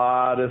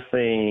lot of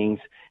things.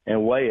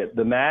 And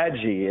the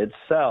Magi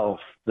itself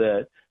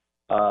that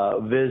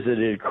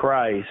visited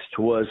Christ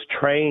was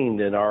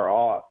trained in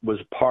was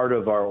part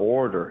of our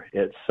order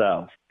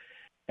itself.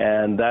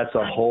 And that's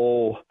a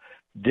whole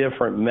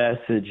different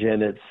message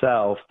in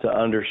itself, to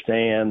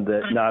understand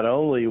that not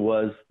only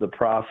was the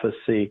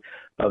prophecy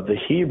of the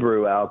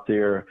Hebrew out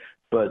there,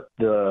 but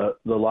the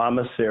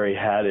Lamasery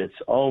had its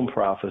own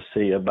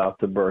prophecy about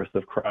the birth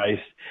of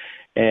Christ.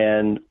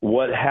 And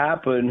what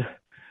happened,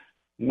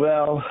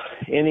 well,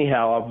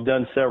 anyhow, I've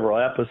done several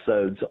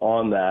episodes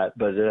on that,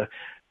 but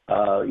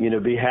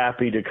be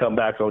happy to come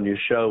back on your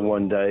show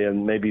one day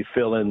and maybe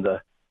fill in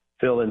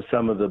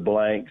some of the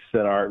blanks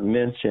that aren't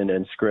mentioned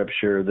in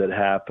Scripture that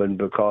happened,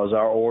 because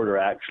our order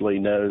actually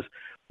knows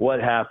what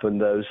happened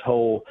those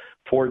whole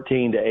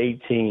 14 to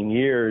 18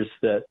 years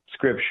that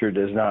Scripture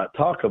does not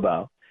talk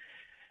about.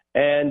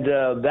 And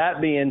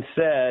that being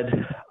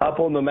said, up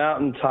on the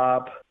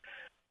mountaintop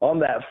on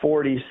that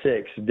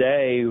 46th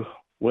day,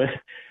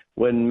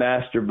 when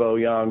Master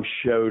Boyang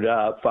showed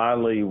up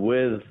finally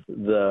with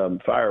the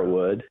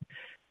firewood,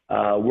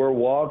 we're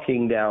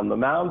walking down the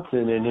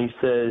mountain, and he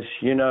says,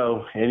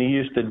 and he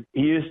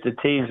used to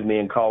tease me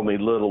and call me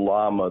Little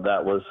Lama.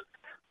 That was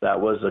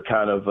a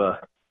kind of a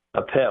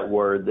pet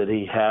word that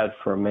he had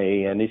for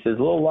me. And he says,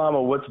 Little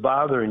Lama, what's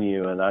bothering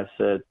you? And I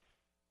said,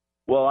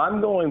 well,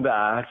 I'm going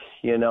back,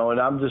 and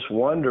I'm just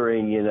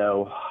wondering,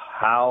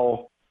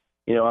 how,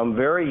 I'm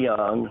very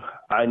young.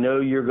 I know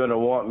you're going to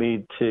want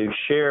me to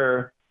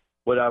share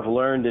what I've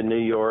learned in New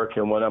York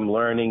and what I'm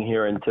learning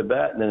here in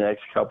Tibet in the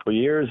next couple of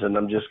years. And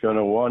I'm just going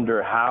to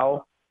wonder,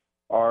 how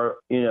are,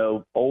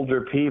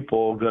 older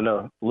people going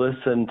to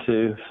listen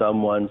to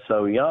someone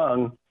so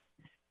young?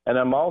 And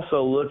I'm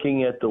also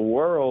looking at the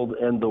world,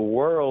 and the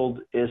world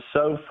is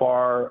so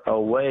far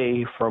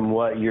away from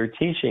what you're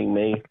teaching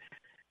me.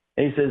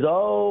 And he says,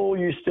 oh,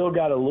 you still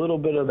got a little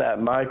bit of that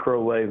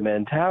microwave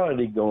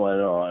mentality going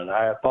on.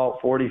 I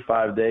thought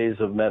 45 days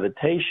of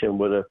meditation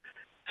would have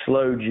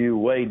slowed you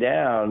way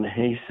down.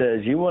 He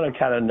says, you want to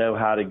kind of know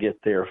how to get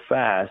there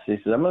fast. He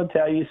says, I'm going to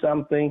tell you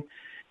something,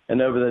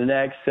 and over the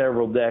next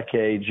several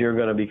decades, you're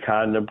going to be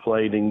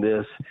contemplating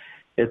this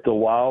at the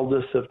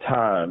wildest of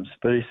times.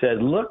 But he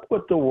said, look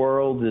what the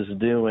world is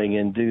doing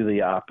and do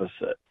the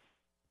opposite.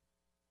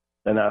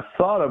 And I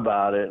thought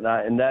about it,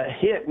 and that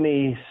hit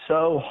me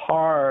so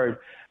hard,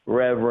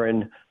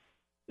 Reverend,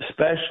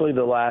 especially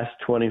the last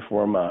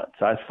 24 months.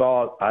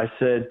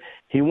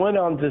 He went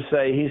on to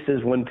say, he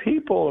says, when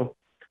people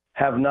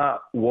have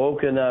not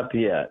woken up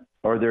yet,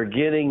 or they're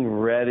getting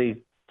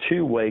ready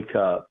to wake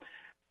up,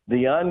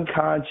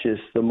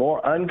 the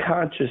more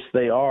unconscious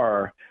they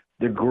are,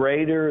 the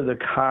greater the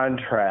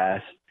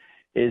contrast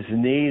is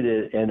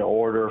needed in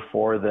order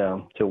for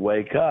them to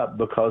wake up,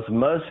 because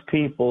most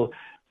people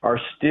are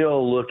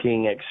still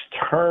looking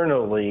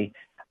externally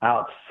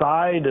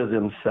outside of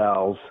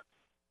themselves.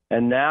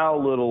 And now,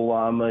 Little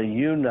Lama,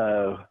 you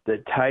know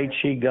that Tai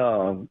Chi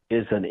Gong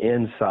is an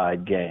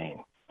inside game.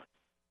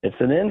 It's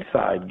an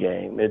inside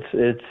game.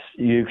 It's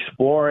you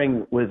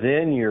exploring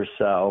within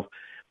yourself,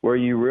 where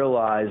you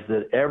realize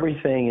that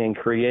everything in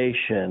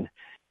creation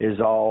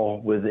is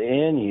all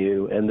within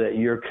you, and that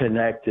you're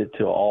connected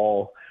to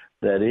all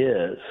that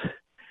is.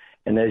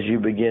 And as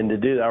you begin to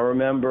do that, I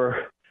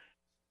remember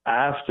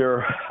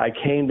after I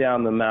came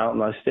down the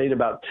mountain, I stayed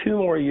about 2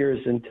 more years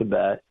in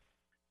Tibet.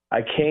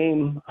 I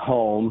came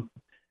home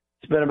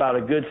spent about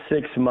a good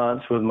 6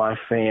 months with my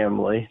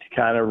family to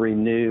kind of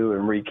renew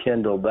and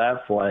rekindle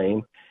that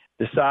flame,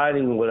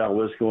 deciding what I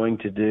was going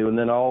to do. And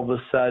then all of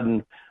a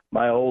sudden,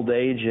 my old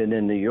agent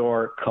in New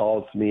York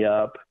calls me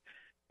up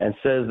and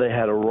says they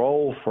had a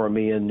role for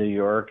me in New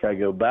York. I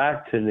go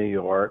back to New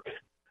York.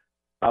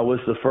 I was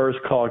the first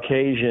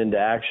Caucasian to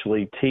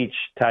actually teach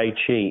Tai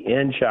Chi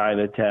in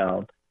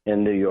Chinatown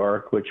in New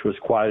York, which was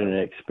quite an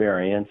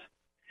experience.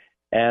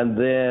 And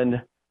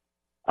then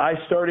I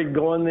started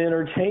going the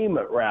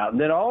entertainment route.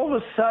 And then all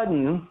of a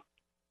sudden,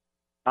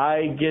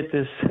 I get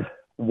this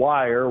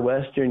wire,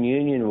 Western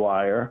Union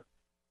wire,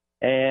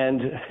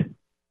 and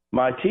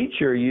my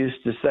teacher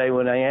used to say,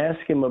 when I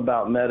asked him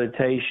about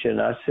meditation,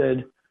 I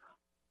said,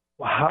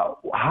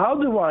 how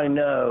do I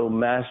know,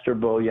 Master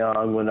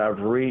Bo-Yang, when I've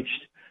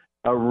reached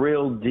a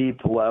real deep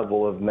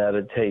level of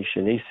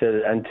meditation? He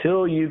said,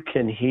 until you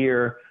can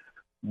hear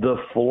the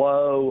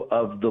flow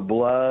of the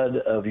blood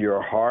of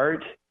your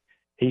heart,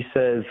 he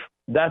says,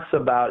 that's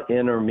about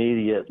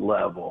intermediate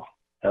level.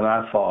 And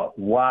I thought,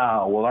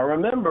 wow. Well, I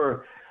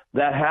remember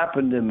that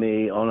happened to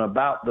me on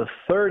about the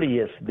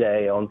 30th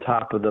day on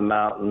top of the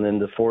mountain in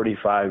the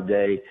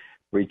 45-day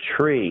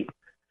retreat.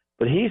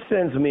 But he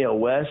sends me a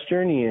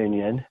Western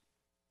Union,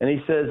 and he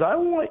says, I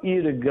want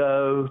you to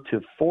go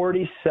to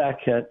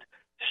 42nd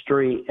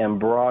Street and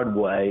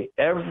Broadway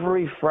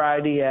every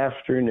Friday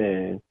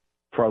afternoon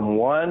from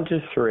 1 to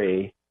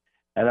 3,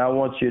 and I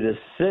want you to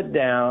sit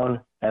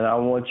down, and I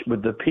want you,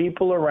 with the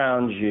people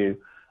around you,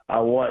 I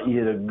want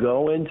you to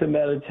go into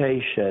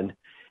meditation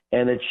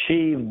and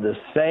achieve the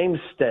same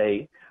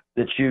state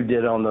that you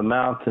did on the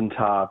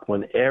mountaintop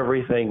when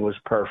everything was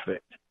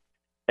perfect.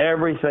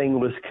 Everything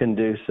was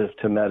conducive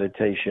to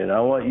meditation.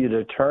 I want you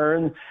to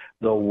turn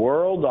the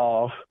world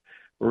off,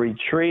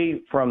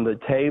 retreat from the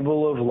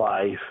table of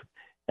life,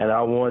 and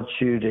I want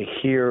you to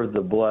hear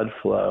the blood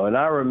flow. And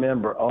I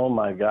remember, oh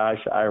my gosh,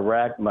 I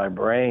racked my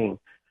brain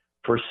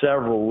for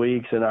several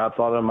weeks, and I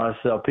thought to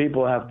myself,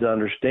 people have to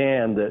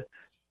understand that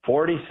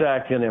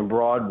 42nd and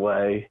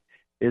Broadway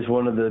is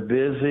one of the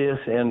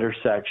busiest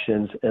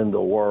intersections in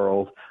the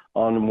world,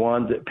 on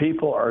one that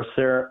people are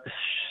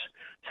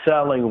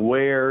selling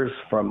wares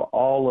from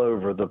all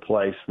over the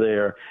place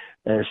there.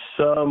 There's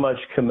so much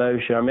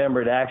commotion. I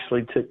remember it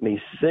actually took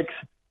me 6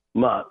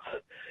 months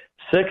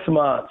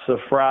of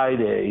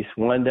Fridays.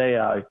 One day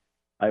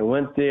I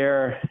went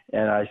there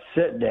and I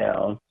sit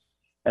down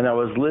and I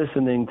was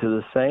listening to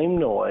the same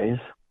noise.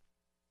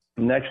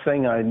 Next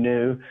thing I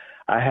knew,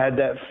 I had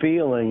that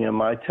feeling in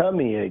my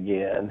tummy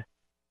again,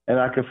 and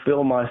I could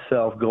feel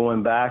myself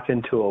going back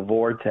into a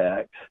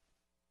vortex.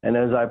 And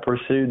as I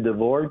pursued the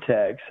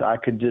vortex, I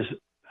could just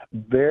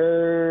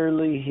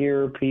barely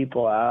hear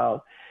people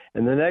out.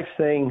 And the next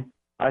thing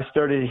I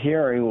started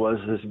hearing was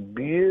this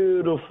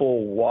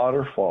beautiful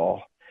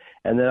waterfall.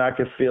 And then I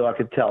could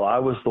tell I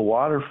was the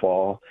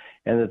waterfall,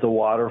 and that the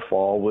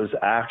waterfall was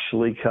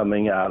actually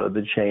coming out of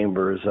the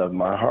chambers of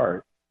my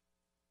heart.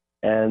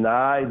 And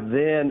I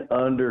then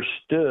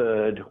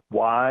understood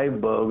why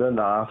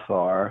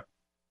Boganathar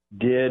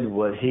did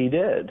what he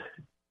did.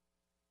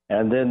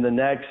 And then the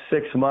next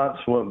 6 months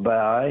went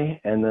by,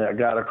 and then I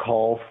got a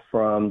call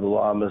from the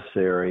Lama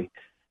Seri.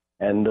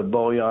 And the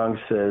Bo-Yang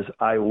says,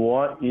 I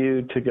want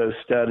you to go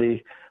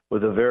study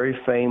with a very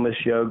famous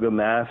yoga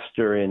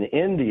master in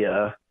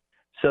India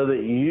so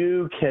that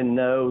you can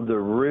know the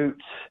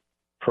roots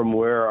from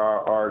where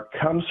our art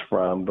comes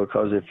from.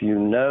 Because if you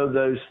know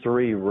those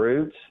 3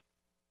 roots,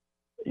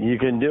 you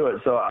can do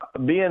it. So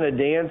being a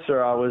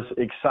dancer, I was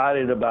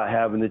excited about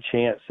having the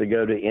chance to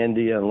go to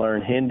India and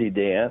learn Hindi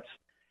dance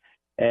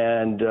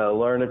and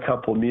learn a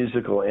couple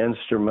musical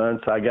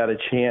instruments. I got a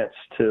chance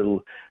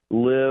to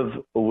live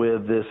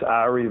with this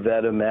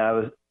Ayurveda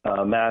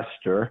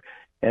master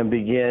and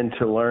begin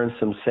to learn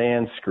some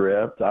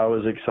Sanskrit. I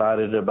was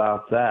excited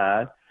about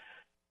that.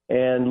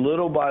 And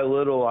little by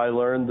little, I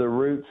learned the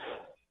roots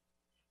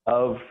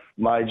of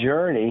my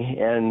journey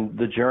and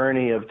the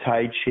journey of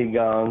Tai Chi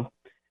Gong.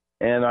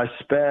 And I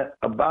spent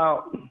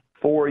about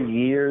 4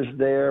 years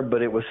there,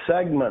 but it was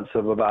segments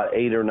of about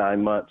 8 or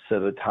 9 months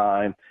at a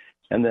time.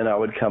 And then I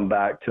would come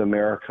back to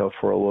America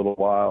for a little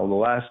while. And the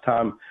last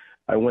time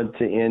I went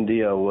to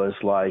India was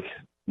like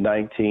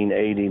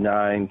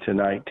 1989 to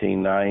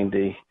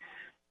 1990.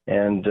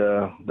 And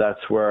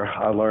that's where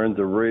I learned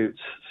the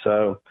roots.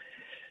 So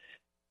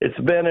it's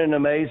been an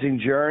amazing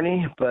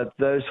journey, but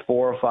those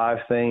 4 or 5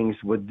 things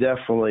would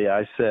definitely,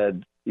 I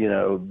said,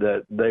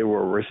 that they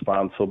were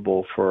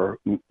responsible for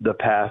the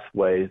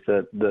pathways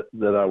that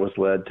I was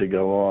led to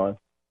go on.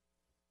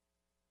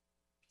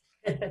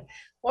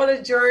 What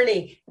a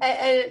journey.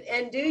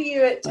 And do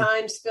you at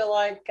times feel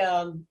like,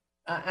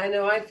 I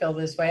know I feel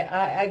this way,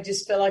 I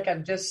just feel like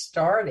I've just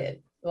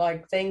started,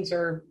 like things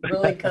are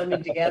really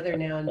coming together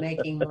now and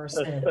making more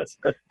sense.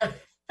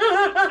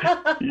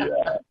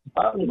 Yeah.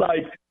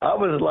 I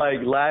was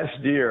like last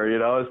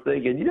year, I was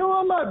thinking,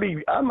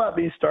 I might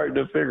be starting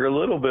to figure a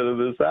little bit of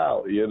this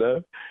out,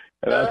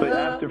 And I think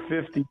after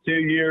 52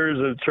 years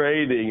of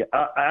trading,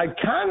 I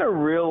kind of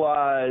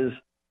realized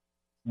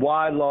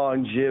why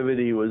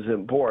longevity was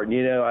important.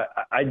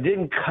 I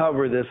didn't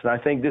cover this, and I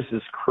think this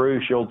is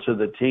crucial to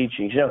the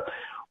teachings.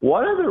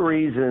 One of the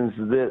reasons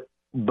that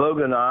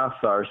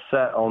Boganathar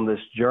set on this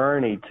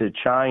journey to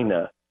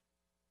China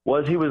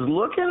was he was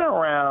looking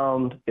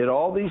around at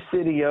all these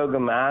city yoga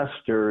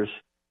masters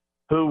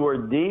who were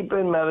deep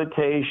in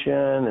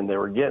meditation and they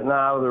were getting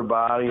out of their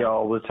body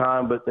all the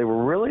time, but they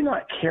were really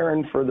not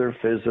caring for their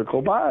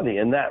physical body.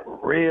 And that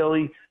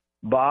really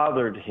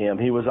bothered him.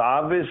 He was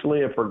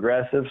obviously a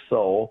progressive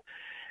soul.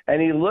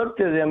 And he looked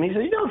at him, he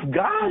said, if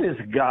God is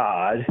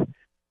God,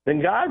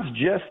 then God's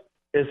just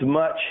as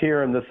much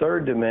here in the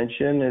third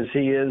dimension as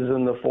he is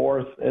in the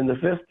fourth and the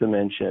fifth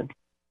dimension,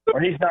 or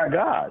he's not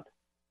God.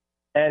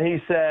 And he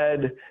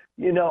said,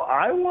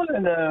 I want to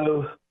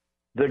know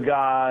the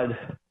God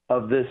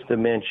of this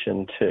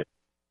dimension too.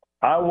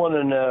 I want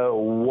to know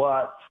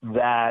what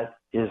that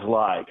is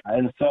like.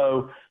 And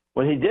so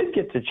when he did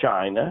get to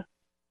China,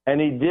 and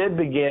he did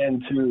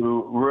begin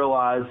to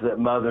realize that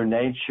Mother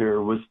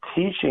Nature was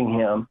teaching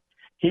him,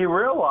 he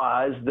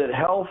realized that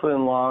health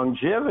and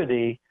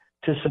longevity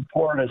to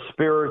support a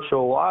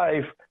spiritual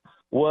life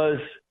was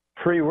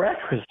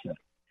prerequisite.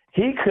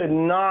 He could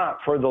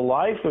not, for the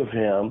life of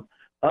him,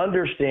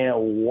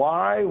 understand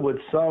why would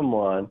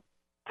someone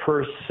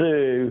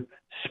pursue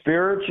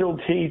spiritual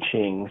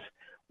teachings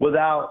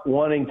without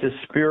wanting to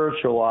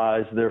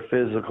spiritualize their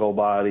physical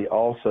body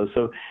also.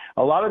 So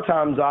a lot of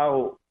times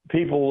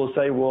people will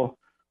say, well,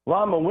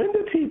 Lama, when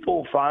do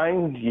people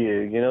find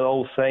you? The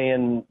old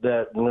saying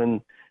that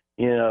when,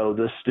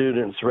 the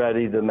student's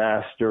ready, the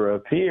master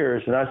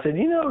appears. And I said,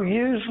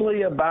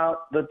 usually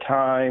about the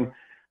time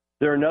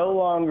they're no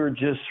longer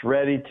just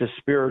ready to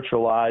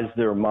spiritualize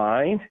their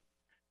mind,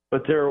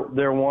 but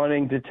they're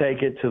wanting to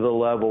take it to the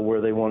level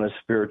where they want to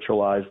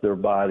spiritualize their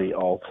body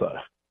also.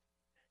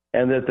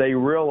 And that they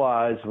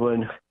realize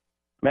when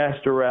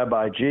Master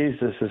Rabbi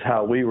Jesus is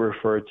how we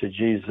refer to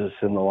Jesus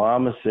in the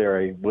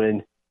Lamasery,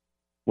 when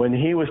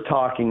he was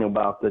talking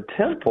about the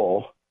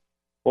temple,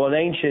 well, in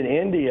ancient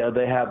India,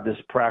 they have this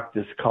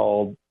practice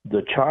called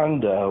the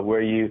chanda,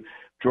 where you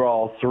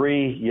draw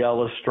 3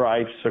 yellow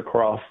stripes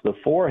across the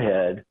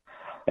forehead,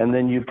 and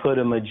then you put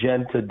a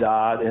magenta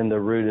dot in the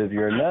root of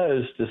your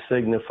nose to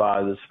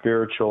signify the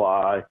spiritual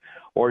eye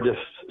or to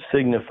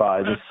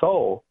signify the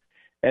soul.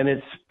 And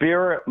it's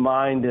spirit,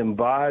 mind, and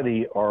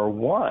body are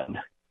one.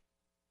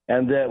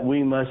 And that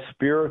we must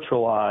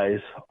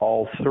spiritualize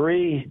all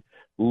 3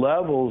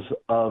 levels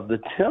of the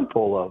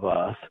temple of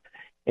us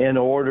in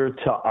order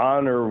to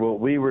honor what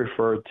we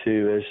refer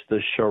to as the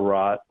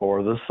sharat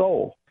or the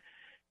soul.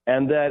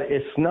 And that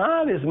it's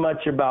not as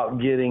much about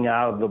getting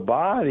out of the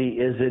body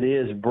as it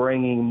is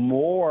bringing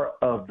more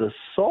of the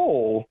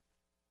soul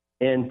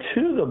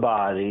into the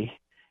body,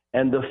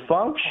 and the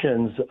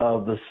functions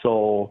of the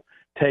soul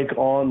take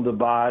on the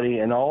body.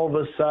 And all of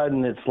a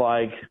sudden it's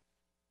like,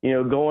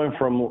 going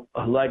from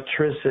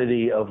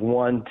electricity of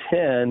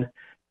 110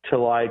 to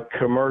like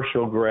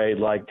commercial grade,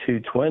 like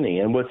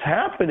 220. And what's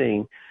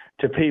happening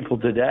to people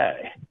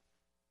today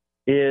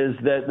is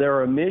that there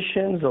are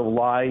emissions of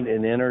light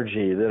and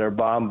energy that are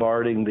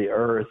bombarding the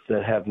earth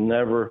that have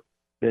never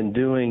been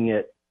doing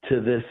it to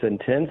this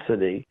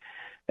intensity.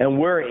 And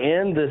we're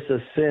in this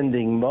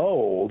ascending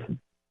mode,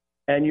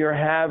 and you're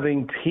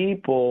having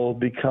people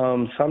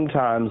become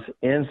sometimes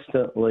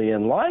instantly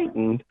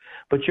enlightened,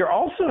 but you're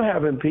also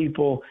having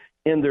people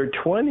in their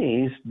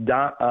 20s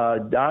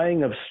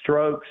dying of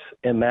strokes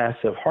and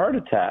massive heart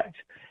attacks,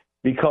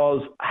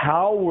 because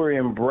how we're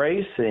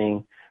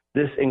embracing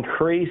this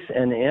increase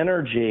in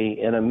energy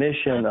and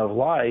emission of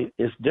light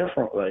is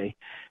differently.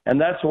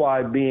 And that's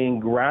why being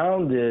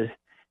grounded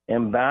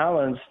and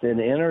balanced in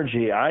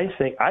energy, I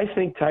think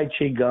Tai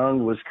Chi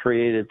Gong was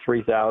created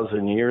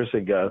 3,000 years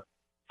ago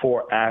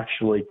for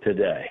actually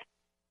today.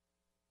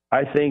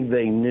 I think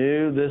they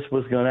knew this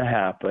was going to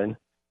happen,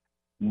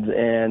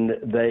 and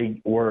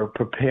they were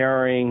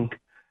preparing,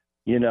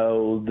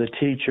 the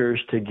teachers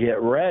to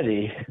get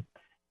ready.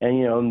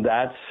 And,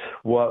 that's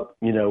what,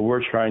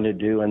 we're trying to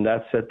do. And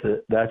that's at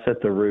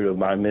the root of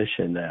my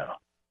mission now.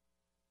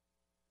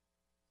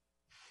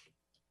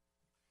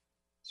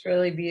 It's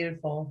really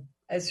beautiful.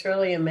 It's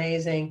really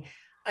amazing.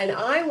 And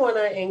I want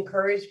to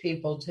encourage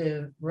people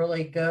to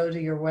really go to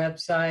your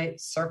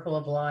website, Circle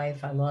of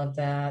Life. I love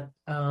that.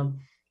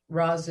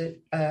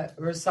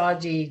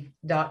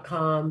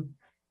 Rasaji.com,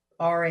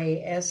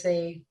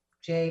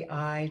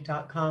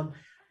 RASAJI.com.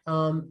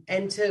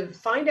 And to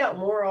find out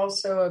more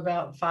also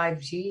about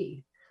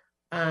 5G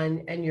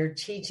and your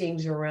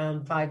teachings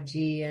around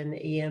 5G and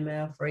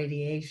EMF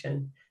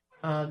radiation.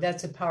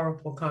 That's a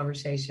powerful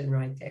conversation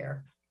right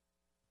there.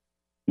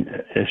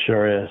 It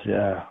sure is.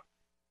 Yeah.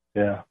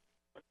 Yeah.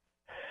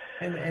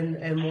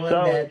 And one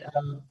that,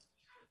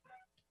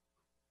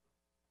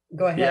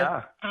 go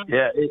ahead.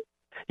 Yeah.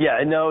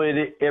 Yeah. No,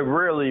 it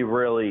really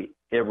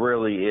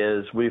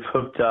is. We've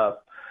hooked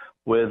up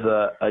with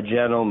a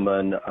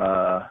gentleman,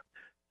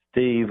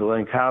 Steve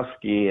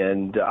Lenkowski,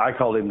 and I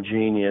call him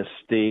Genius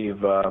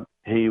Steve.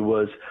 He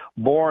was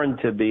born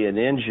to be an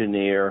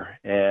engineer,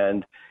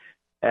 and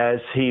as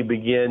he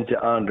began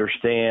to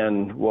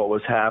understand what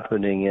was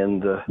happening in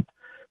the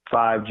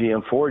 5G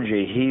and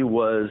 4G. He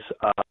was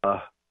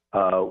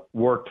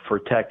worked for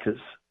Texas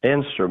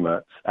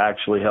Instruments,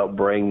 actually helped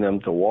bring them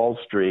to Wall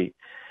Street.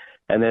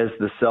 And as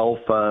the cell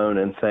phone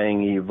and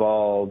thing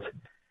evolved,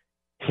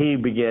 he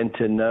began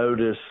to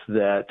notice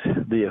that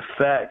the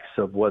effects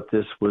of what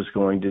this was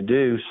going to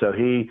do. So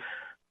he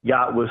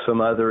got with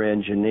some other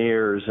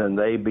engineers, and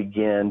they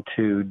began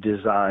to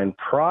design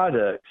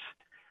products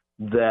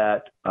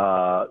that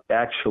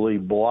actually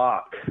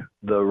block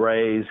the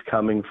rays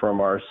coming from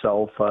our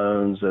cell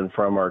phones and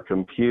from our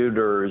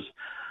computers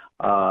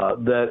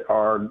that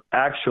are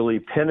actually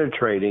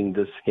penetrating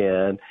the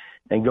skin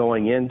and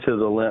going into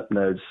the lymph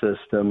node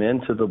system,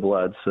 into the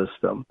blood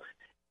system.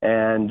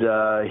 And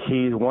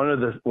one of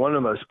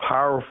the most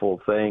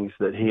powerful things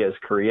that he has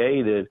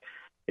created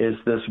is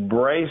this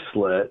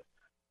bracelet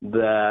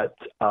that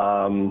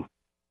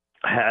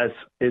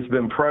it's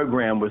been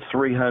programmed with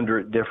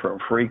 300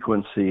 different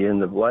frequency in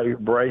the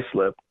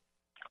bracelet.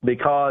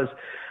 Because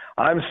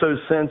I'm so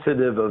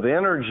sensitive of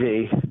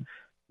energy,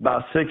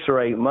 about 6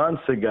 or 8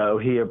 months ago,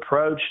 he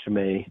approached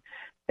me,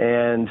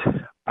 and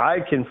I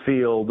can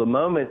feel the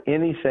moment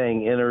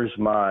anything enters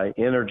my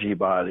energy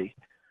body,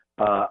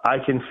 I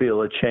can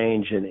feel a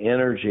change in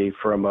energy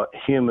from a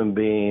human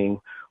being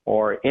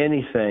or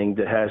anything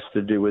that has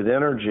to do with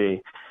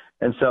energy.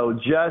 And so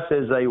just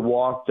as they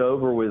walked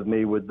over with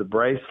me with the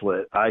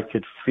bracelet, I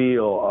could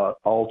feel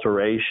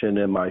alteration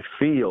in my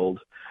field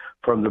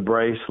from the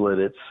bracelet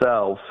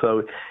itself.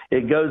 So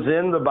it goes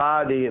in the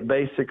body,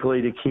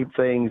 basically, to keep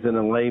things in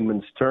a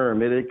layman's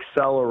term. It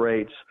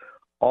accelerates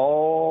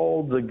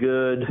all the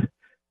good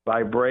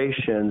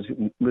vibrations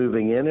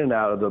moving in and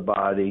out of the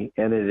body,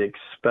 and it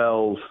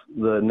expels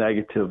the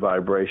negative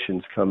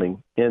vibrations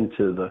coming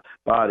into the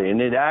body. And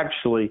it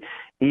actually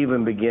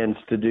even begins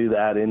to do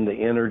that in the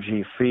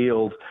energy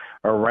field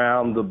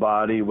around the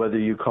body, whether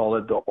you call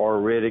it the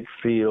auritic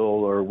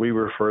field, or we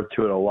refer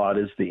to it a lot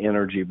as the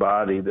energy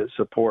body that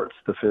supports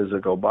the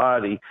physical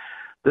body.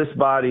 This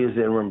body is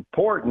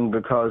important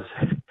because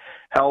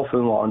health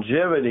and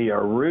longevity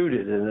are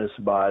rooted in this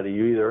body.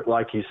 You either,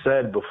 like you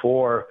said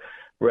before,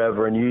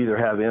 Reverend, you either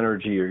have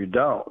energy or you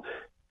don't.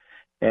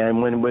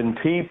 And when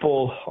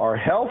people are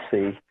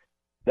healthy,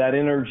 that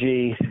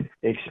energy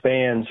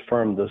expands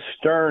from the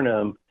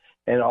sternum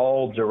in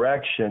all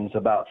directions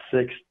about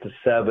 6 to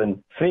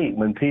 7 feet.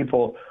 When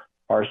people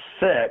are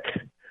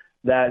sick,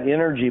 that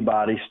energy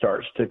body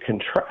starts to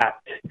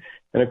contract.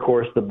 And of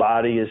course, the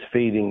body is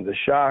feeding the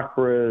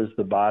chakras,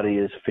 the body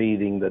is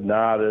feeding the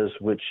nadas,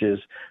 which is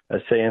a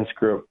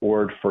Sanskrit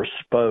word for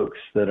spokes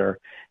that are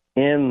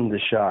in the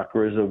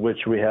chakras, of which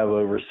we have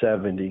over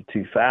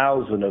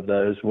 72,000 of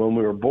those. When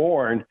we were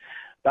born,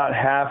 about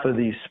half of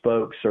these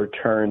spokes are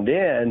turned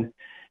in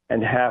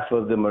and half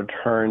of them are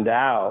turned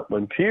out.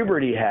 When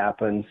puberty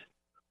happens,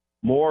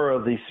 more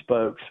of these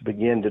spokes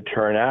begin to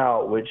turn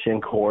out, which,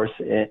 of course,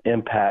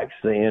 impacts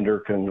the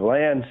endocrine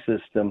gland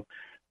system,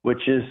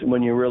 which is,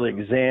 when you really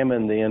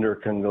examine the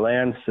endocrine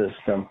gland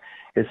system,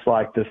 it's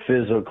like the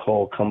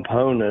physical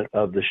component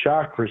of the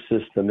chakra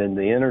system in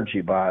the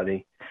energy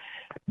body.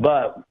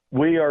 But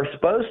we are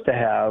supposed to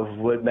have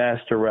what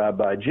Master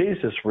Rabbi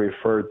Jesus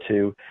referred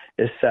to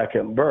as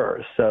second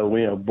birth. So,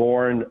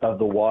 born of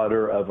the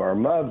water of our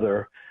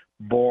mother,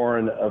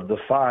 born of the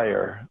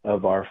fire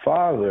of our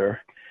father.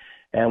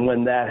 And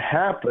when that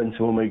happens,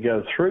 when we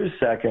go through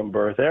second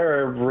birth,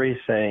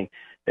 everything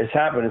is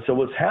happening. So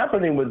what's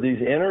happening with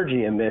these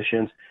energy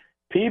emissions,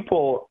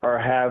 people are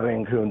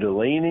having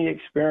Kundalini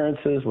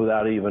experiences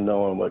without even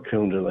knowing what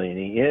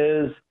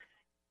Kundalini is.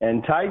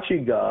 And Tai Chi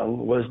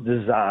Gong was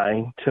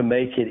designed to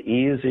make it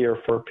easier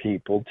for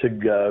people to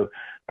go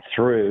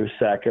through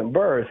second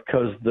birth,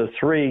 because the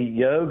 3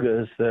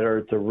 yogas that are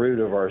at the root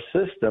of our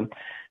system,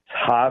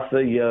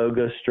 Hatha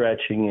yoga,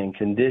 stretching and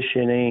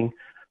conditioning,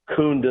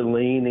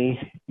 Kundalini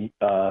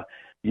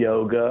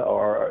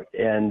yoga,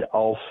 and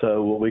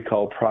also what we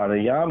call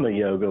pranayama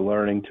yoga,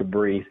 learning to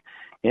breathe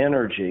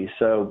energy.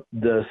 So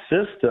the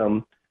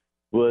system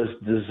was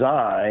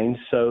designed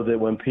so that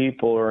when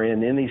people are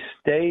in any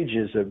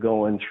stages of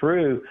going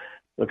through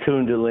the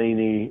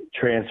Kundalini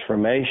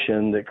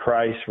transformation that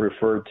Christ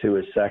referred to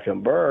as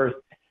second birth,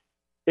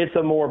 it's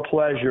a more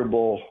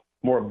pleasurable,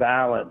 more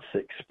balanced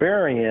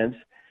experience.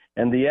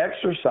 And the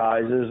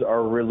exercises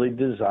are really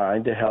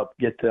designed to help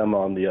get them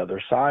on the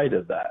other side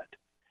of that,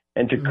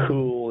 and to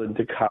cool and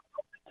to calm,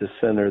 to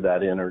center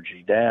that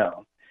energy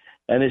down.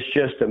 And it's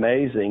just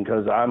amazing,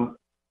 because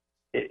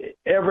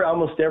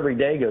almost every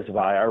day goes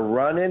by, I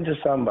run into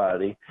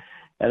somebody,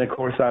 and of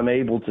course I'm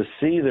able to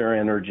see their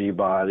energy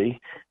body,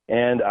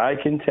 and I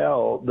can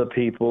tell the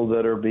people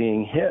that are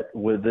being hit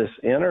with this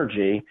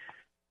energy,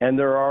 and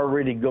they're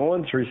already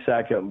going through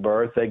second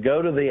birth. They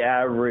go to the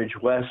average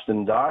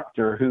Western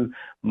doctor who,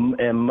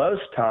 and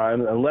most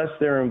time, unless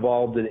they're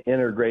involved in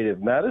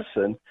integrative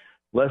medicine,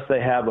 unless they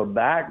have a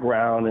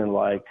background in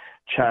like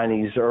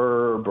Chinese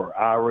herb or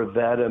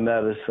Ayurveda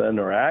medicine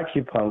or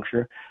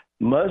acupuncture,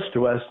 most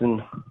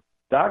Western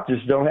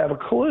doctors don't have a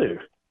clue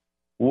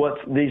what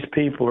these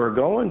people are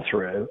going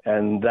through.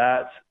 And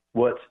that's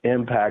what's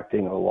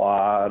impacting a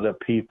lot of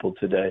people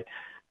today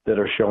that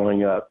are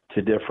showing up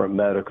to different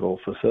medical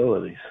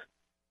facilities.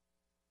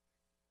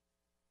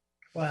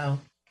 Wow.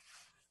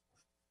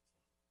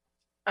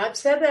 I've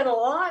said that a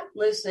lot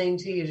listening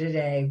to you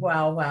today.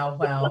 Wow, wow,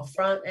 wow.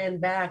 Front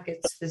and back,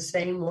 it's the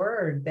same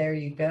word. There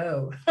you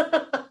go.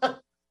 As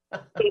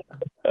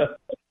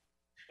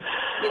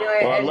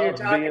you're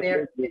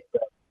talking,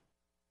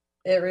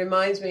 it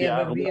reminds me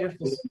of a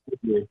beautiful.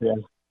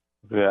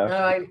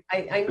 Yeah.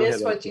 I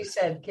missed what you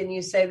said. Can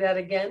you say that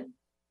again?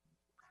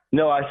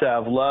 No, I said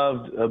I've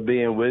loved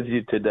being with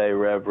you today,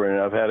 Reverend.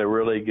 I've had a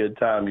really good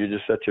time. You're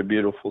just such a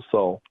beautiful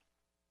soul.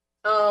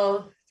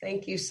 Oh,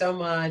 thank you so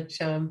much.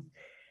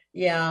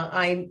 Yeah,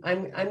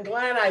 I'm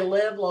glad I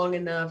lived long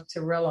enough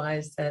to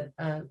realize that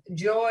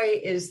joy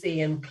is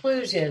the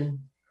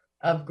inclusion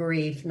of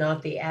grief,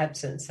 not the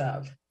absence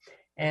of.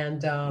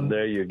 And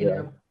there you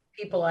go.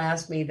 People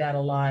ask me that a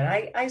lot.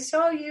 I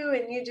saw you,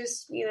 and you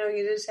just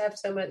have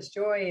so much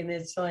joy, and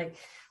it's like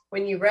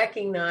when you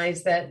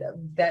recognize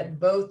that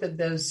both of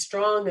those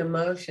strong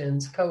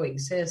emotions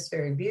coexist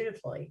very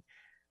beautifully.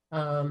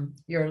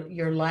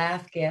 Your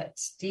laugh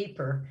gets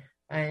deeper.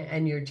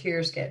 And your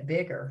tears get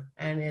bigger,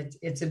 and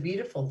it's a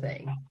beautiful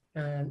thing.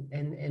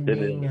 And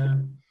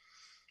being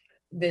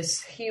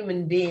this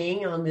human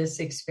being on this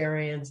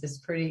experience is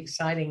pretty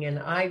exciting. And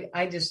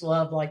I just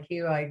love, like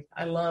you, I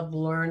love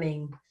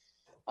learning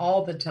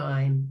all the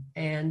time.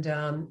 And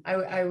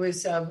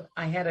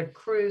I had a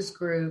cruise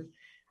group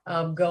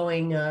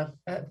going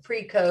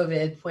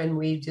pre-COVID when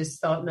we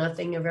just thought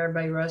nothing of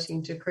everybody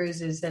rushing to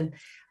cruises, and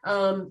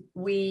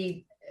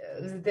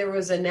there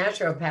was a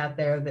naturopath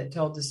there that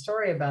told the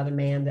story about a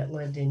man that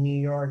lived in New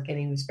York, and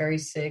he was very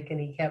sick, and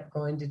he kept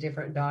going to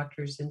different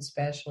doctors and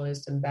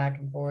specialists and back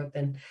and forth.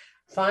 And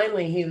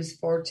finally, he was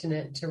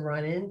fortunate to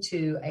run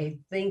into a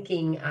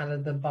thinking out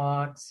of the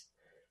box,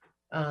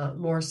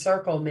 more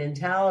circle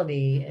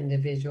mentality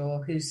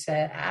individual who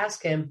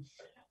asked him,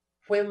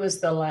 when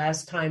was the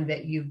last time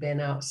that you've been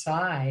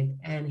outside?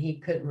 And he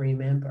couldn't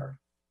remember.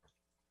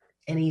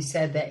 And he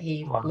said that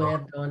he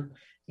lived on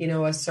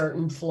a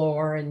certain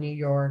floor in New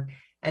York,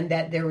 and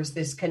that there was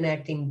this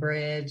connecting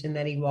bridge, and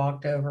that he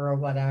walked over or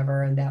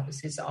whatever, and that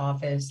was his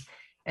office,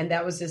 and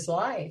that was his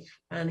life.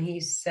 And he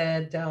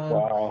said,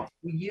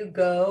 you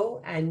go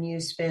and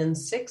you spend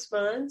 6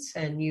 months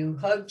and you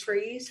hug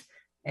trees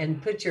and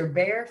put your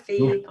bare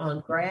feet on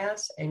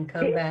grass and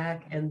come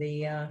back, and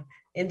the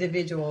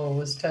individual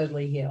was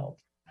totally healed.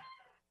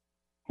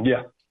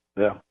 Yeah.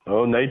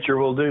 Oh, nature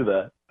will do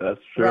that.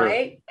 That's true.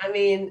 Right? I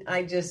mean,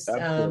 I just...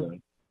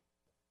 Absolutely.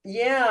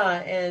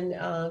 And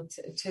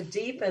to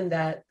deepen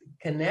that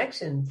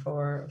connection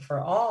for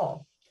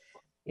all,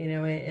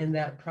 in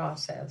that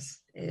process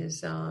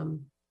is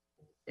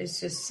it's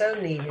just so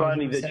neat. It's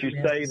funny that you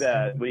say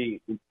that.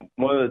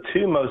 One of the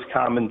two most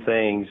common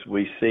things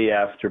we see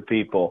after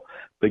people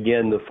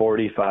begin the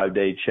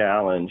 45-day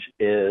challenge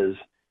is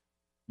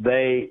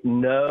they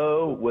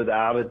know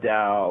without a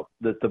doubt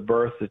that the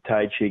birth of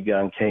Tai Chi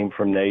Gun came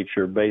from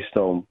nature, based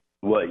on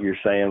what you're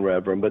saying,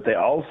 Reverend. But they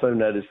also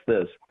notice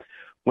this.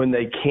 When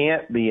they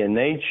can't be in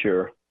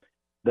nature,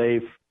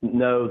 they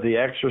know the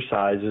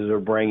exercises are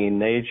bringing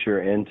nature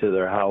into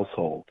their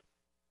household.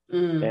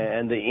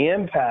 And the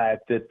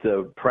impact that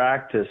the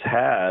practice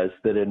has,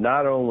 that it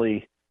not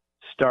only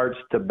starts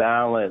to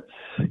balance,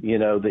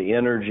 the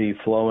energy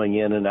flowing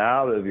in and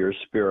out of your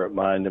spirit,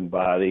 mind, and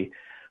body,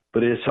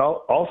 but it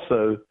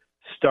also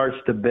starts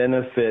to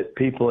benefit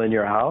people in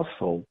your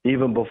household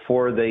even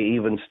before they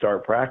even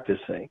start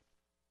practicing.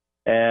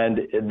 And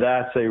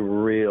that's a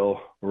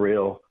real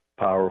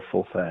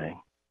powerful thing.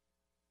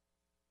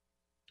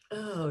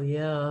 Oh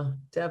yeah,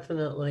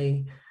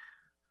 definitely.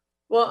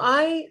 Well,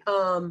 I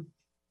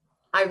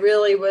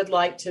really would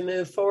like to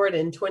move forward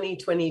in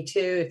 2022.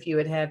 If you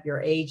would have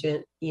your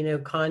agent,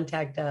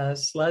 contact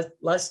us.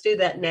 Let's do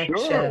that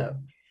next show.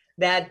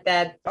 That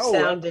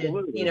sounded,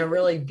 absolutely.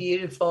 Really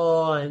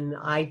beautiful. And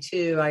I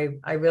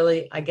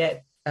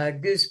get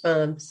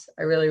goosebumps.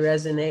 I really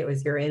resonate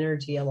with your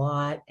energy a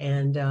lot.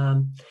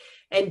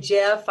 And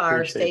Jeff,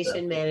 our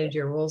station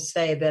manager, will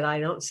say that I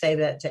don't say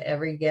that to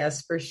every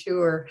guest for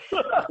sure.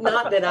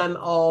 Not that I'm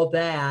all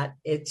that.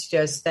 It's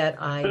just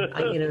that I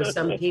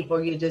some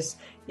people you just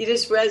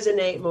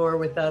resonate more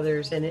with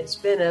others. And it's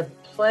been a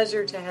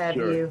pleasure to have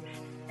you,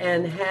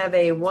 and have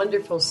a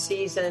wonderful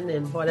season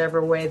in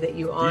whatever way that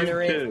you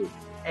honor it.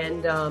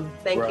 And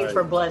thank you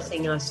for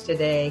blessing us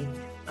today.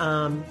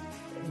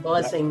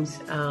 Blessings,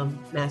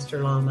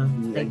 Master Lama.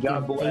 Thank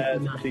God you.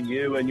 bless to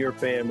you and your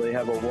family.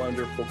 Have a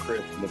wonderful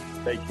Christmas.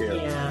 Take care.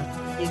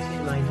 Yeah, you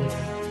too, my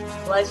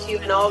dear. Bless you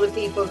and all the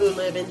people who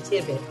live in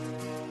Tibet.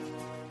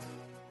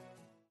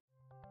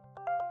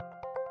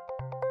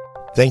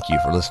 Thank you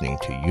for listening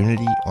to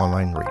Unity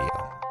Online Radio,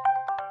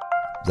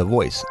 the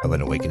voice of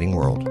an awakening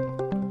world.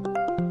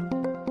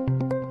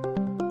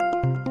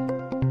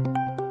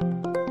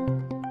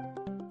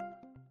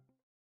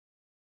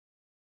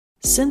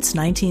 Since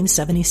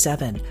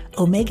 1977,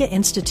 Omega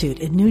Institute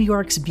in New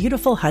York's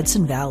beautiful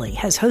Hudson Valley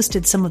has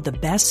hosted some of the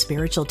best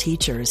spiritual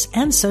teachers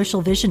and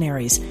social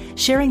visionaries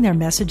sharing their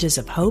messages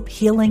of hope,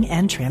 healing,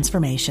 and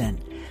transformation.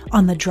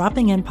 On the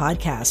Dropping In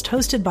podcast,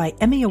 hosted by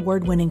Emmy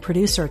Award-winning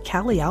producer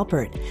Callie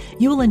Alpert,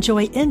 you will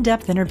enjoy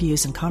in-depth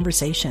interviews and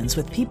conversations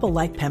with people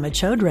like Pema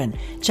Chodron,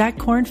 Jack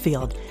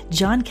Kornfield,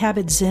 John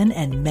Kabat-Zinn,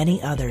 and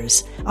many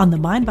others on the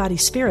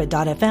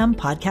MindBodySpirit.fm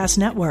podcast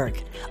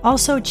network.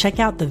 Also, check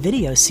out the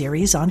video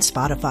series on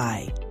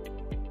Spotify.